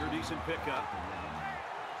 Tackled after decent pickup.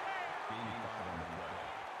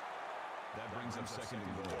 That brings up 2nd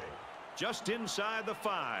and goal. Just inside the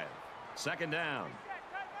 5. 2nd down.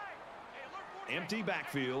 Empty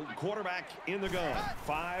backfield. Quarterback in the gun.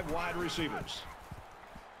 5 wide receivers.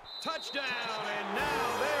 Touchdown, and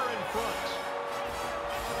now they're in front.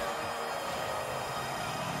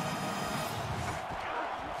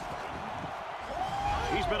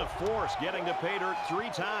 He's been a force getting to pay dirt 3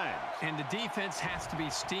 times. And the defense has to be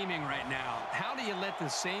steaming right now. How do you let the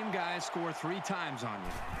same guy score 3 times on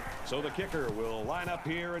you? So the kicker will line up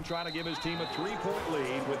here and try to give his team a 3-point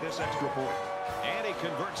lead with this extra point. And he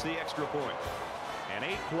converts the extra point. An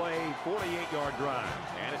 8-play, 48-yard drive,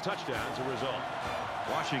 and a touchdown as a result.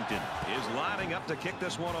 Washington is lining up to kick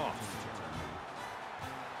this one off.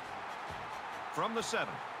 From the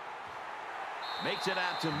 7. Makes it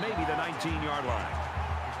out to maybe the 19-yard line.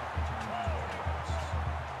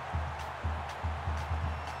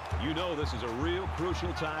 You know this is a real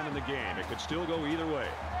crucial time in the game. It could still go either way.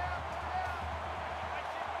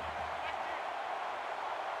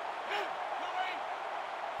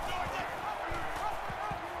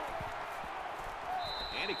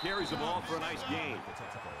 And he carries the ball for a nice gain. Gain of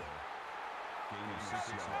 6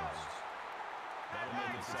 yards. That'll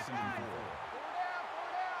make it 2nd and 4.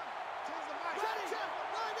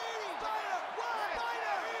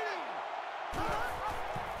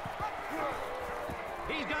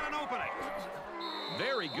 He's got an opening.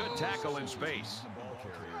 Very good tackle in space. The ball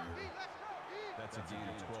carrier. That's a gain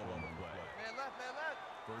of 12 on the play. Man left, man left.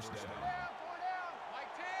 1st down. 4 down.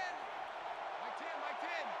 Mike 10. Mike 10, Mike 10.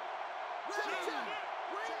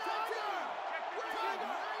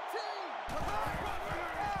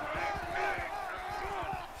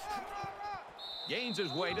 Gains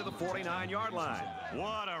his way to the 49-yard line.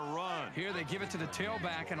 What a run. Here they give it to the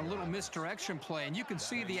tailback and a little misdirection play, and you can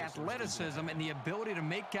see the athleticism and the ability to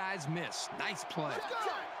make guys miss. Nice play.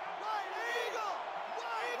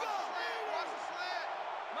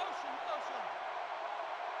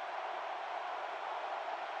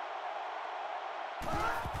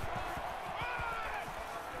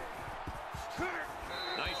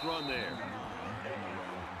 Nice run there.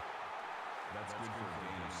 That's good for a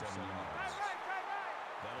gain of 7 yards.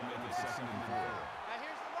 That'll make it 2nd and 4. Now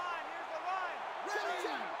here's the line,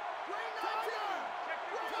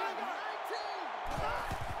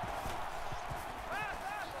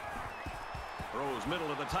 Throws middle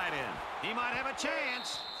to the tight end. He might have a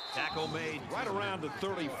chance. Tackle made right around the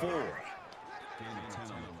 34. Gain of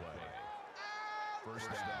 10 on the play. 1st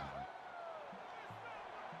down.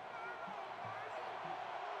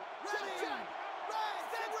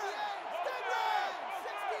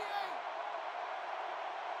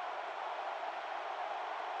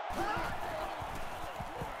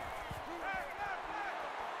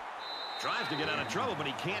 Tries to get out of trouble, but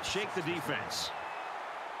he can't shake the defense.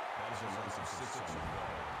 That is a loss of 6 on the play.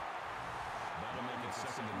 That'll make it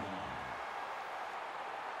 2nd and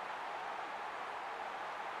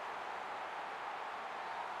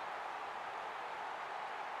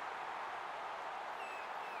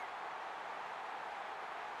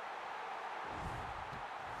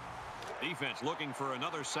 9. Defense looking for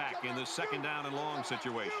another sack in this 2nd down and long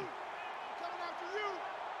situation. Coming after you.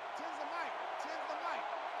 10's the Mike. 10's the Mike.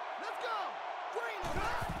 Let's go.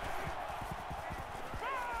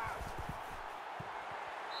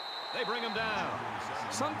 They bring him down.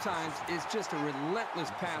 Sometimes it's just a relentless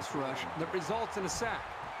pass rush that results in a sack.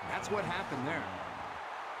 That's what happened there.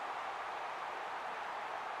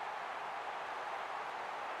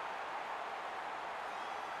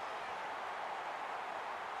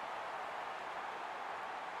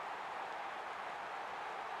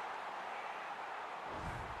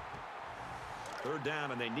 Third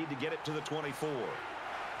down, and they need to get it to the 24.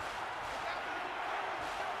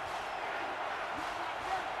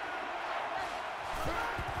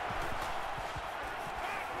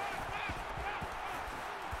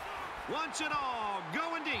 Wants it all,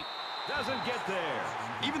 going deep. Doesn't get there.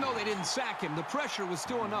 Even though they didn't sack him, the pressure was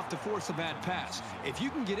still enough to force a bad pass. If you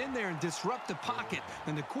can get in there and disrupt the pocket,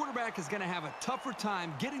 then the quarterback is going to have a tougher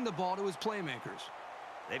time getting the ball to his playmakers.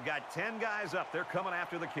 They've got 10 guys up. They're coming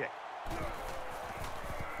after the kick.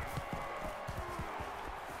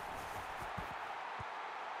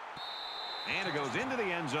 And it goes into the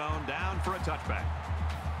end zone, down for a touchback.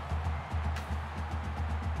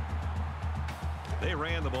 They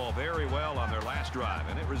ran the ball very well on their last drive,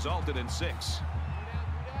 and it resulted in 6.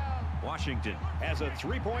 Washington has a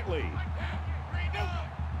 3-point lead.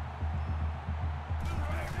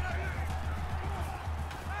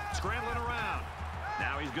 Scrambling around.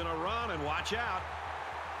 Now he's going to run and watch out.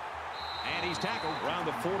 And he's tackled around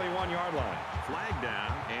the 41-yard line. Flag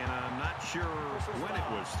down, and I'm not sure when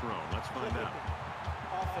it was thrown. Let's find out.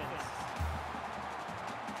 Offense.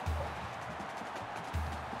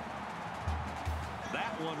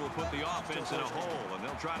 That one will put the offense in a hole, and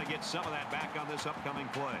they'll try to get some of that back on this upcoming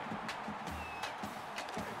play.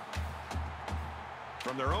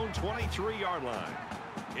 From their own 23-yard line,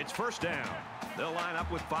 it's first down. They'll line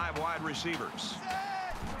up with 5 wide receivers.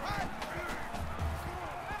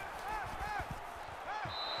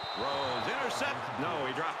 Throws, intercept. No,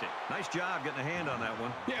 he dropped it. Nice job getting a hand on that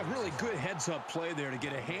one. Yeah, really good heads-up play there to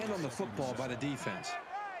get a hand on the football by the defense.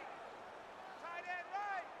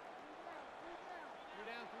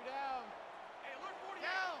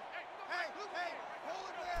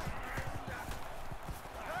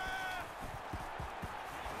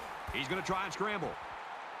 He's going to try and scramble.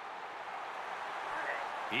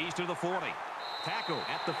 He's to the 40. Tackle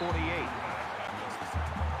at the 48.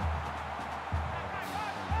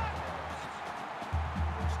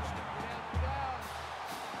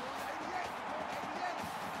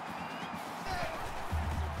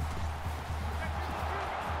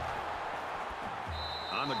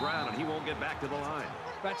 On the ground, and he won't get back to the line.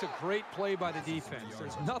 That's a great play by the defense.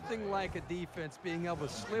 There's nothing like a defense being able to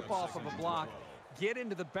slip off of a block, get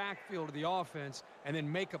into the backfield of the offense, and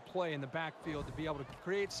then make a play in the backfield to be able to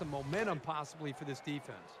create some momentum possibly for this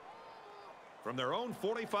defense. From their own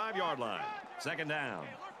 45-yard line, second down.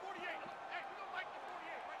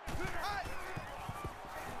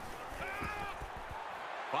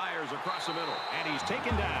 Fires across the middle, and he's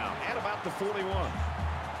taken down at about the 41.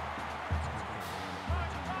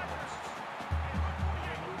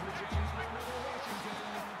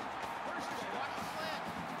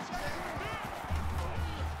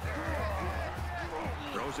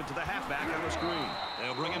 Throws it to the halfback on the screen.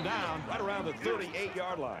 They'll bring him down right around the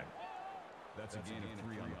 38-yard line. That's a gain of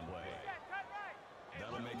 3 on the play.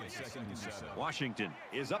 That'll make it 2nd and 7. Washington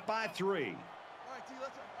is up by 3. All right, D,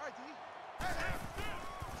 let's go. All right,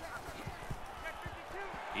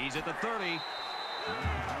 D. He's at the 30.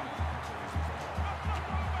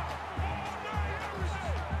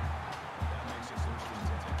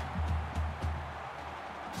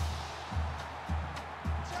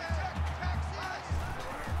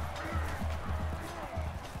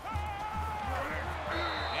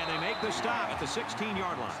 And they make the stop at the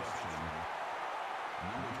 16-yard line.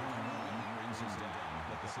 Number 21 brings him down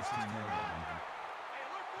at the 16-yard line.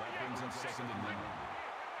 That brings him 2nd and 9.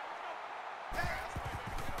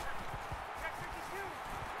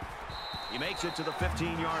 He makes it to the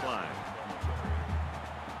 15-yard line.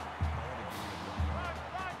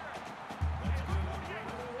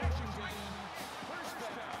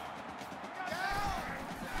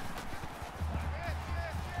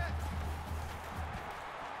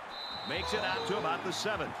 Makes it out to about the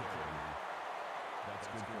 7. That's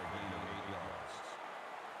good for a gain of 8 yards.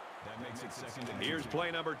 That makes it 2nd and 10. Here's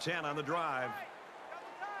play number 10 on the drive.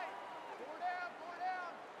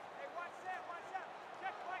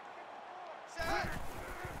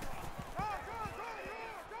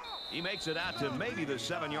 He makes it out to maybe the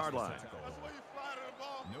 7-yard line.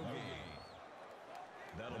 No gain.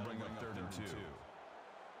 That'll bring up 3rd and 2.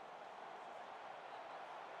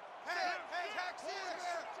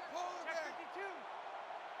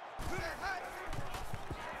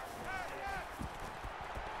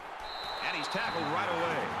 And he's tackled right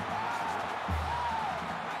away.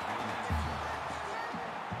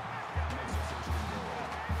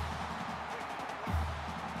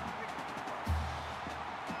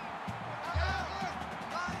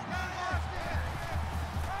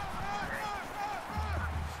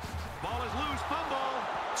 Ball is loose, fumble.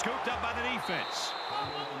 Scooped up by the defense.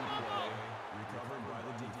 Recovered by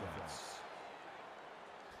the defense.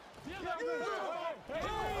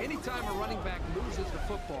 Anytime a running back loses the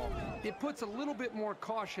football, it puts a little bit more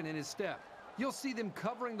caution in his step. You'll see them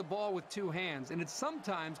covering the ball with 2 hands, and it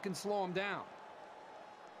sometimes can slow him down.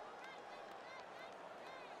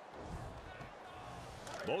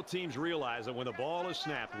 Both teams realize that when the ball is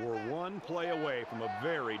snapped, we're 1 play away from a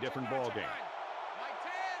very different ball game.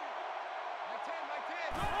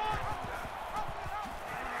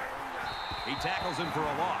 He tackles him for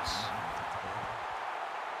a loss.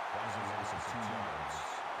 That is a loss of 2 yards.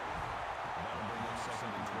 That'll bring up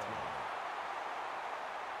 2nd and 12.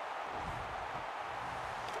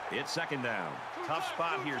 It's second down. Tough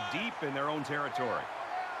spot here deep in their own territory.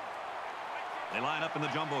 They line up in the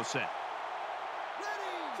jumbo set.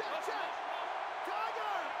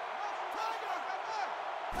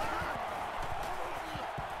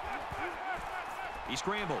 He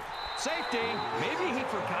scrambled. Safety. Maybe he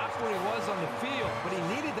forgot where he was on the field, but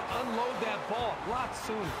he needed to unload that ball a lot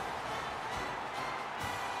sooner.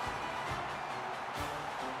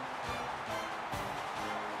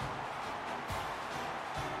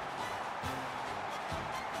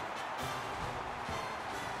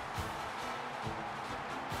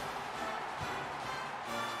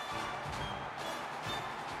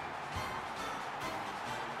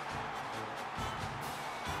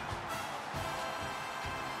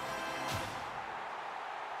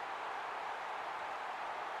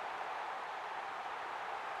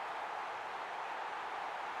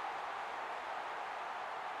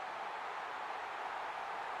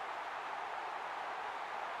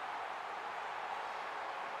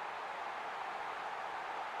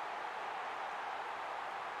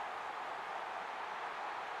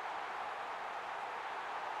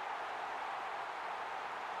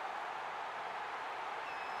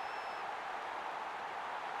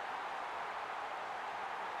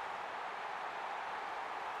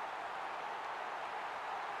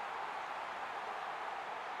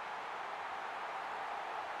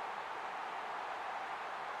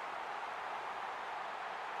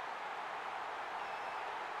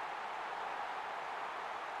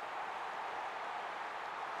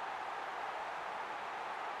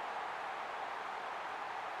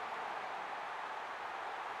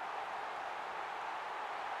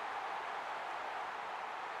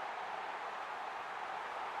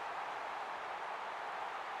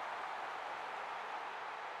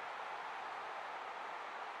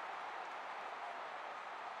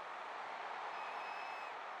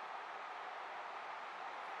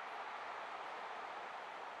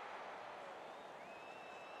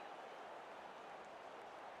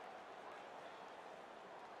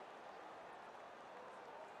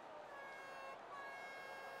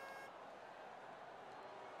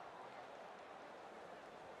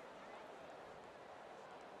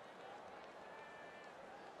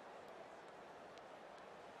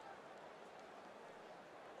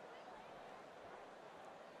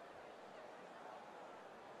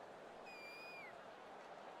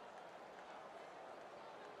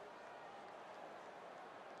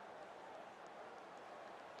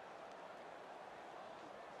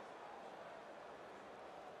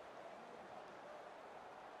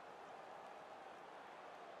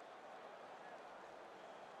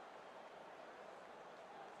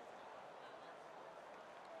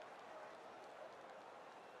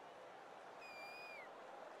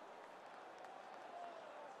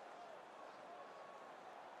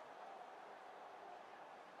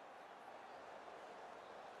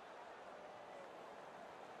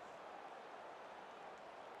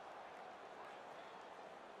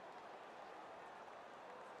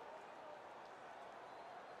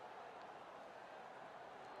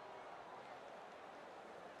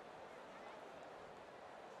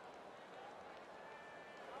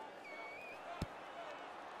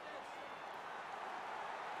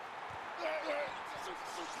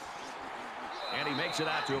 And he makes it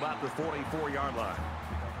out to about the 44-yard line.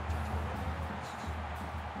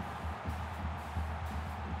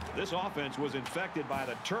 This offense was infected by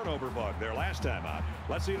the turnover bug their last time out.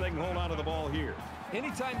 Let's see if they can hold on to the ball here.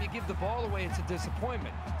 Anytime you give the ball away, it's a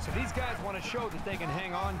disappointment. So these guys want to show that they can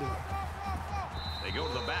hang on to it. They go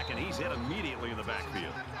to the back, and he's hit immediately in the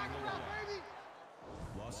backfield.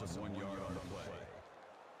 Loss of 1 yard on the play.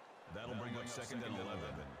 That'll bring up second and 11.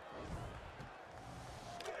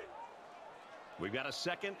 We've got a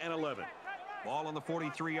second and 11. Ball on the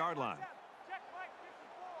 43-yard line.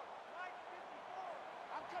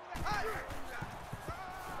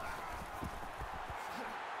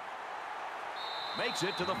 Makes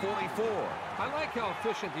it to the 44. I like how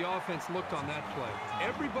efficient the offense looked on that play.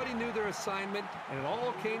 Everybody knew their assignment, and it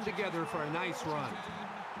all came together for a nice run.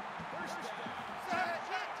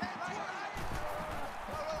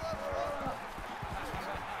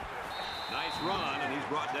 Nice run, and he's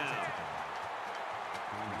brought down.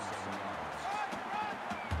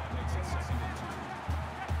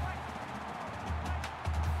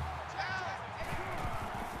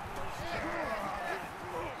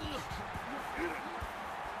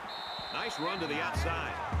 Nice run to the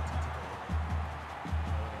outside.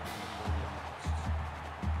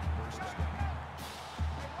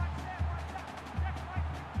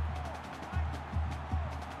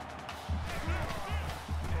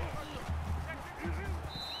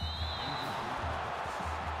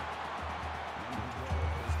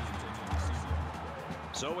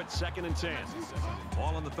 So it's 2nd and 10.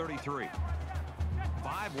 Ball on the 33.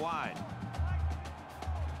 5 wide.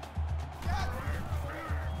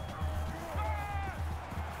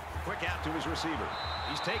 Quick out to his receiver.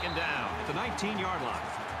 He's taken down at the 19-yard line.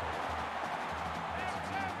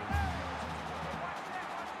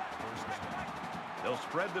 They'll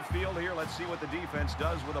spread the field here. Let's see what the defense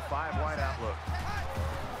does with a 5 wide outlook.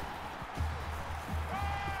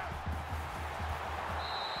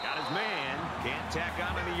 Got his man. Can't tack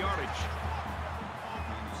on any yardage.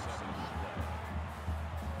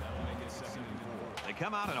 They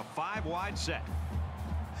come out in a 5 wide set.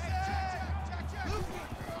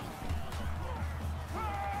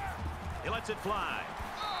 He lets it fly.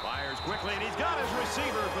 Fires quickly, and he's got his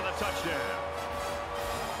receiver for the touchdown.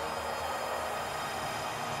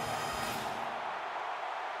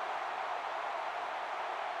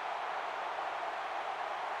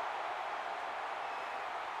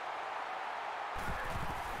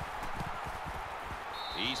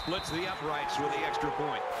 He splits the uprights with the extra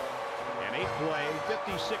point. An 8-play,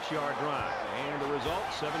 56-yard drive. And the result,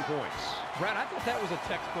 7 points. Brad, I thought that was a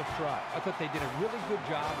textbook drive. I thought they did a really good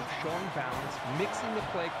job of showing balance, mixing the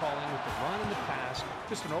play calling with the run and the pass.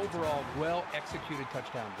 Just an overall well-executed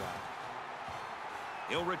touchdown drive.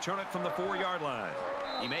 He'll return it from the 4-yard line.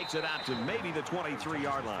 He makes it out to maybe the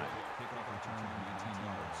 23-yard line.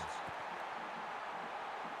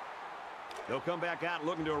 They'll come back out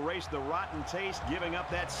looking to erase the rotten taste, giving up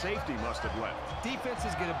that safety must have left.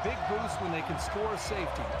 Defenses get a big boost when they can score a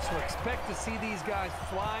safety, so expect to see these guys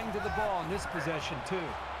flying to the ball in this possession too.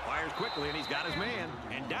 Fires quickly, and he's got his man,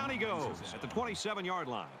 and down he goes at the 27-yard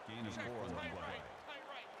line. Gain of 4 on the play.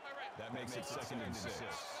 That makes it 2nd and 6. Four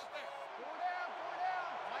down.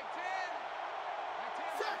 Like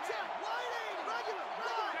 10. Check. Wide 80. Regular.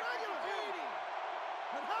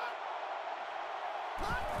 And hot.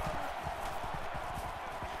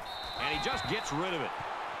 And he just gets rid of it.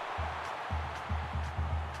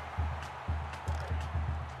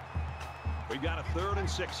 We've got a 3rd and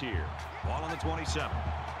 6 here. Ball on the 27.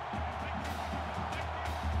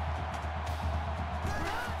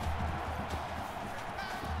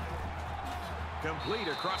 Complete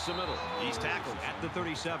across the middle. He's tackled at the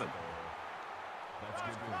 37. That's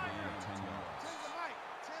good for a gain of 10 yards.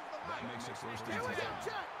 That makes it 1st and 10.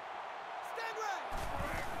 Check.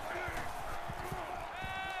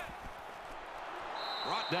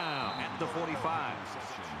 Brought down at the 45.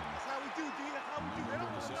 That's how we do, D. That's how we do.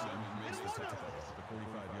 Makes the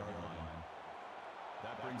 45-yard line.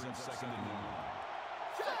 That brings up 2nd and 1.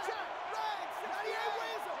 Check. Right. 98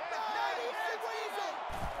 Weasel.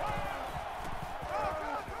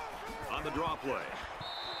 On the draw play.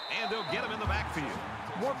 And they'll get him in the backfield.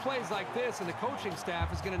 More plays like this, and the coaching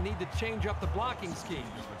staff is going to need to change up the blocking scheme.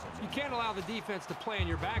 You can't allow the defense to play in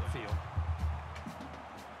your backfield.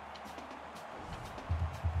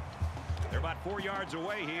 They're about 4 yards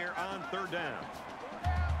away here on 3rd down.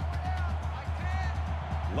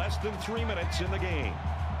 Less than 3 minutes in the game.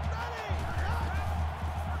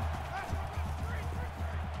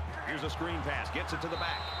 Here's a screen pass. Gets it to the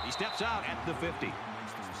back. He steps out at the 50.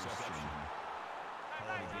 Makes the reception.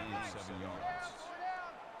 Call it a gain of 7 yards.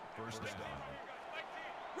 1st down.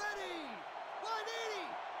 Ready. 180.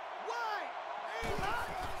 Wide. 80.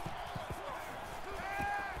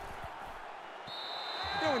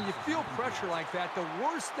 You know, when you feel pressure like that, the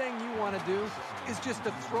worst thing you want to do is just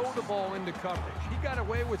to throw the ball into coverage. He got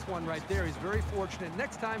away with one right there. He's very fortunate.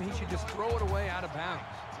 Next time, he should just throw it away out of bounds.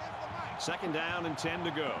 2nd down and 10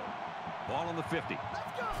 to go. Ball on the 50.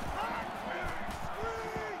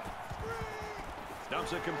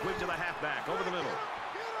 Dumps it complete to the halfback over the middle.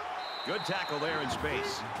 Good tackle there in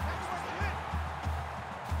space.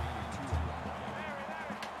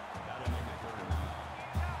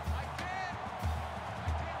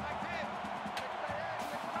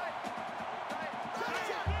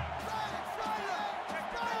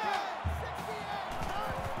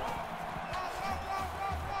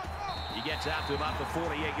 He gets out to about the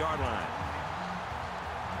 48-yard line.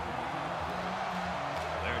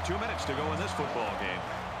 There are 2 minutes to go in this football game.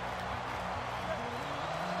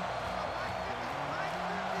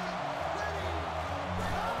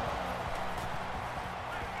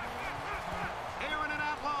 Airing it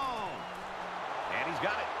out long. And he's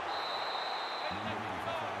got it.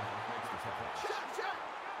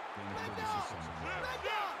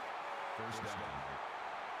 First down.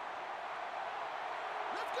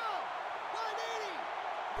 Let's go. 180.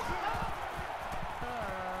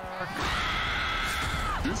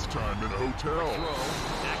 This time in a hotel. Throw.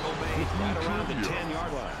 Tackle made right around the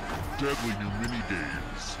 10-yard line. Deadly new mini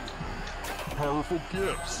games. Powerful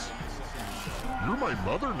gifts. You're my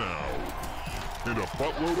mother now. and a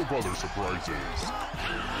buttload of other surprises.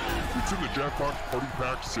 It's in the Jackpot Party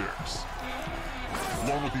Pack 6.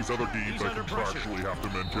 Along with these other games I contractually have to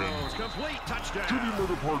mention. Oh, it's complete. Touchdown. Trivia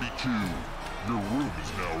Murder Party 2. Your room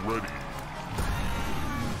is now ready.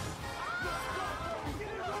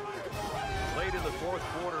 Late in the fourth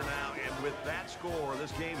quarter now, and with that score,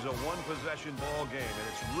 this game's a one-possession ball game, and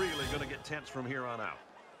it's really going to get tense from here on out.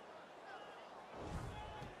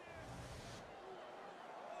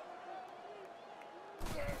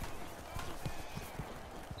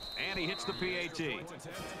 And he hits the PAT.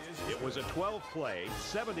 It was a 12-play,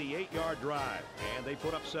 78-yard drive, and they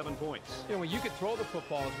put up 7 points. You know, when you can throw the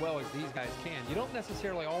football as well as these guys can, you don't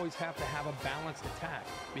necessarily always have to have a balanced attack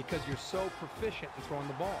because you're so proficient in throwing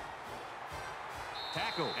the ball.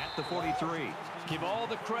 Tackle at the 43. Give all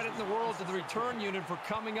the credit in the world to the return unit for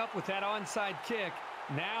coming up with that onside kick.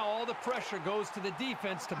 Now all the pressure goes to the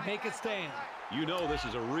defense to make a stand. You know this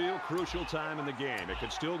is a real crucial time in the game. It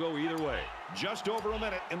could still go either way. Just over a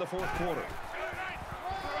minute in the fourth quarter.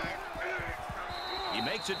 He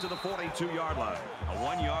makes it to the 42-yard line. A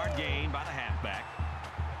 1-yard gain by the halfback.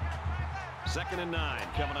 2nd and 9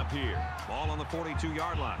 coming up here. Ball on the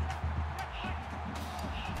 42-yard line.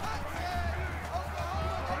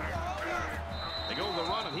 They go to the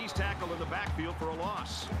run, and he's tackled in the backfield for a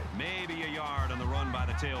loss. Maybe a yard on the run by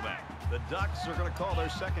the tailback. The Ducks are going to call their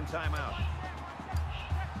second timeout.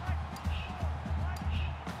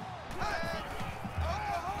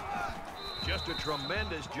 Just a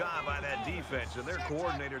tremendous job by that defense, and their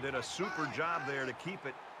coordinator did a super job there to keep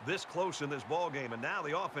it this close in this ball game, and now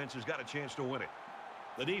the offense has got a chance to win it.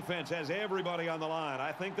 The defense has everybody on the line.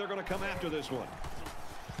 I think they're going to come after this one.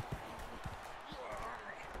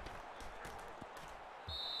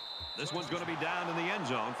 This one's going to be down in the end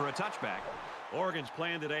zone for a touchback. Oregon's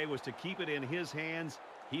plan today was to keep it in his hands.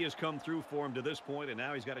 He has come through for him to this point, and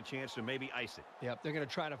now he's got a chance to maybe ice it. Yep, they're going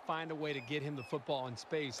to try to find a way to get him the football in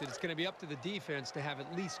space. It's going to be up to the defense to have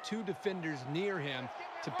at least 2 defenders near him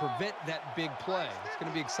to prevent that big play. It's going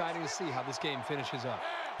to be exciting to see how this game finishes up.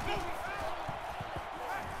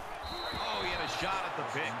 Oh, he had a shot at the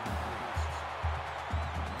pick.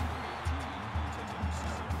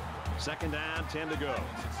 2nd down, 10 to go.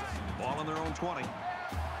 Ball on their own 20.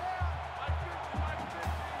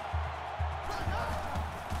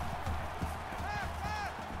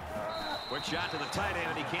 Quick shot to the tight end,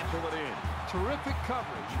 and he can't pull it in. Terrific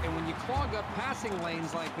coverage, and when you clog up passing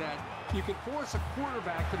lanes like that, you can force a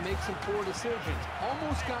quarterback to make some poor decisions.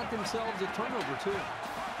 Almost got themselves a turnover, too.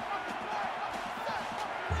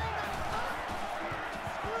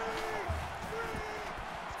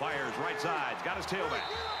 Fires right side, got his tailback,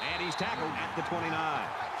 and he's tackled at the 29.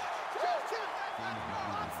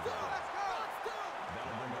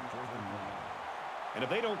 And if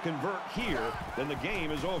they don't convert here, then the game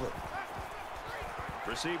is over.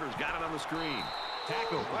 Receivers got it on the screen.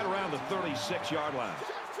 Tackle right around the 36-yard line.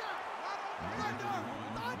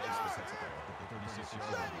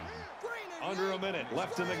 Under a minute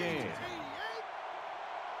left in the game.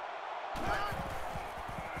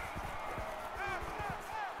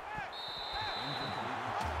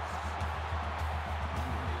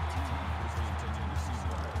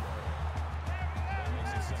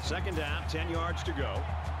 Second down, 10 yards to go.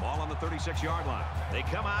 Ball on the 36-yard line. They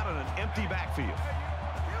come out in an empty backfield.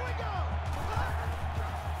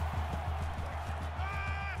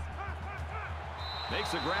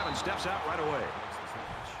 Makes the grab and steps out right away.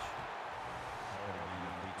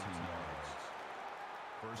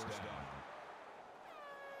 First down.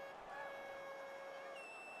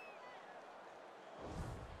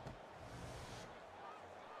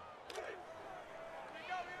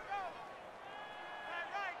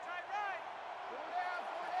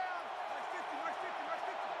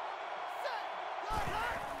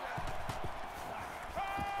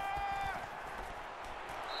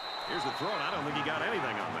 Here's the throw, and I don't think he got anything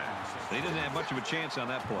on that. They didn't have much of a chance on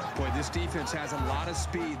that play. Boy, this defense has a lot of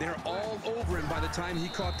speed. They're all over him by the time he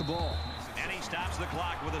caught the ball. And he stops the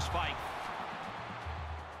clock with a spike.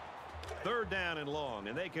 3rd down and long,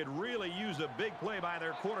 and they could really use a big play by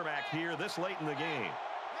their quarterback here this late in the game.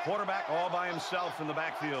 Quarterback all by himself in the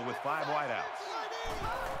backfield with 5 wideouts.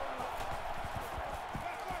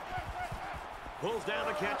 Pulls down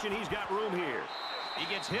the catch, and he's got room here. He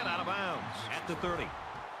gets hit out of bounds at the 30.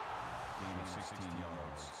 16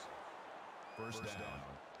 yards. First down.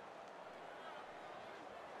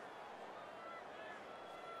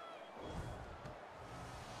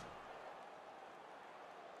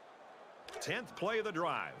 Tenth play of the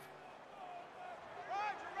drive.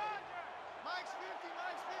 Roger, Roger. Mike's 50,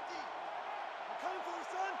 Mike's 50. I'm coming for you,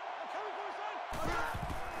 son. I'm coming for you, son. Yes.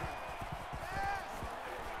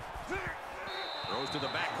 Goes to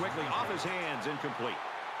the back quickly, off his hands, incomplete.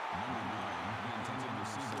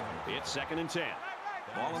 It's 2nd and 10.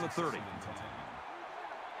 Ball on the 30.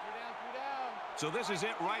 So this is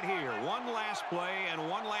it right here. One last play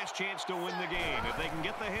and one last chance to win the game. If they can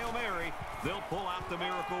get the Hail Mary, they'll pull out the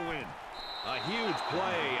miracle win. A huge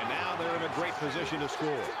play, and now they're in a great position to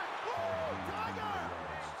score.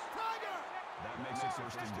 That makes it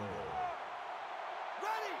 1st and goal.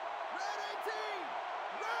 Ready! Ready, team!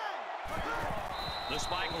 Ready! The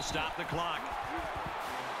spike will stop the clock.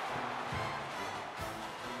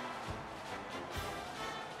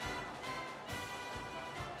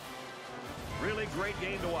 Really great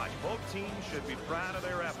game to watch. Both teams should be proud of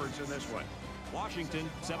their efforts in this one. Washington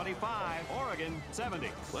 75, Oregon 70.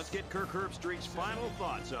 Let's get Kirk Herbstreit's final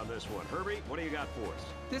thoughts on this one. Herbie, what do you got for us?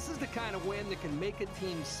 This is the kind of win that can make a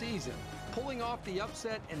team's season. Pulling off the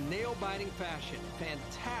upset in nail-biting fashion.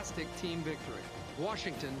 Fantastic team victory.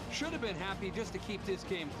 Washington should have been happy just to keep this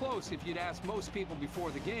game close if you'd asked most people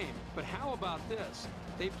before the game. But how about this?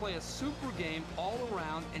 They play a super game all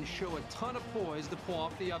around and show a ton of poise to pull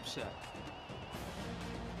off the upset.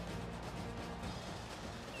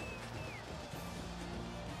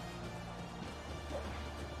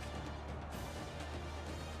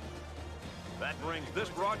 That brings this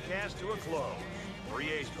broadcast to a close. For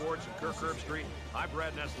EA Sports and Kirk Herbstreit, I'm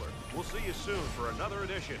Brad Nessler. We'll see you soon for another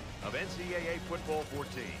edition of NCAA Football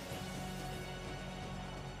 14.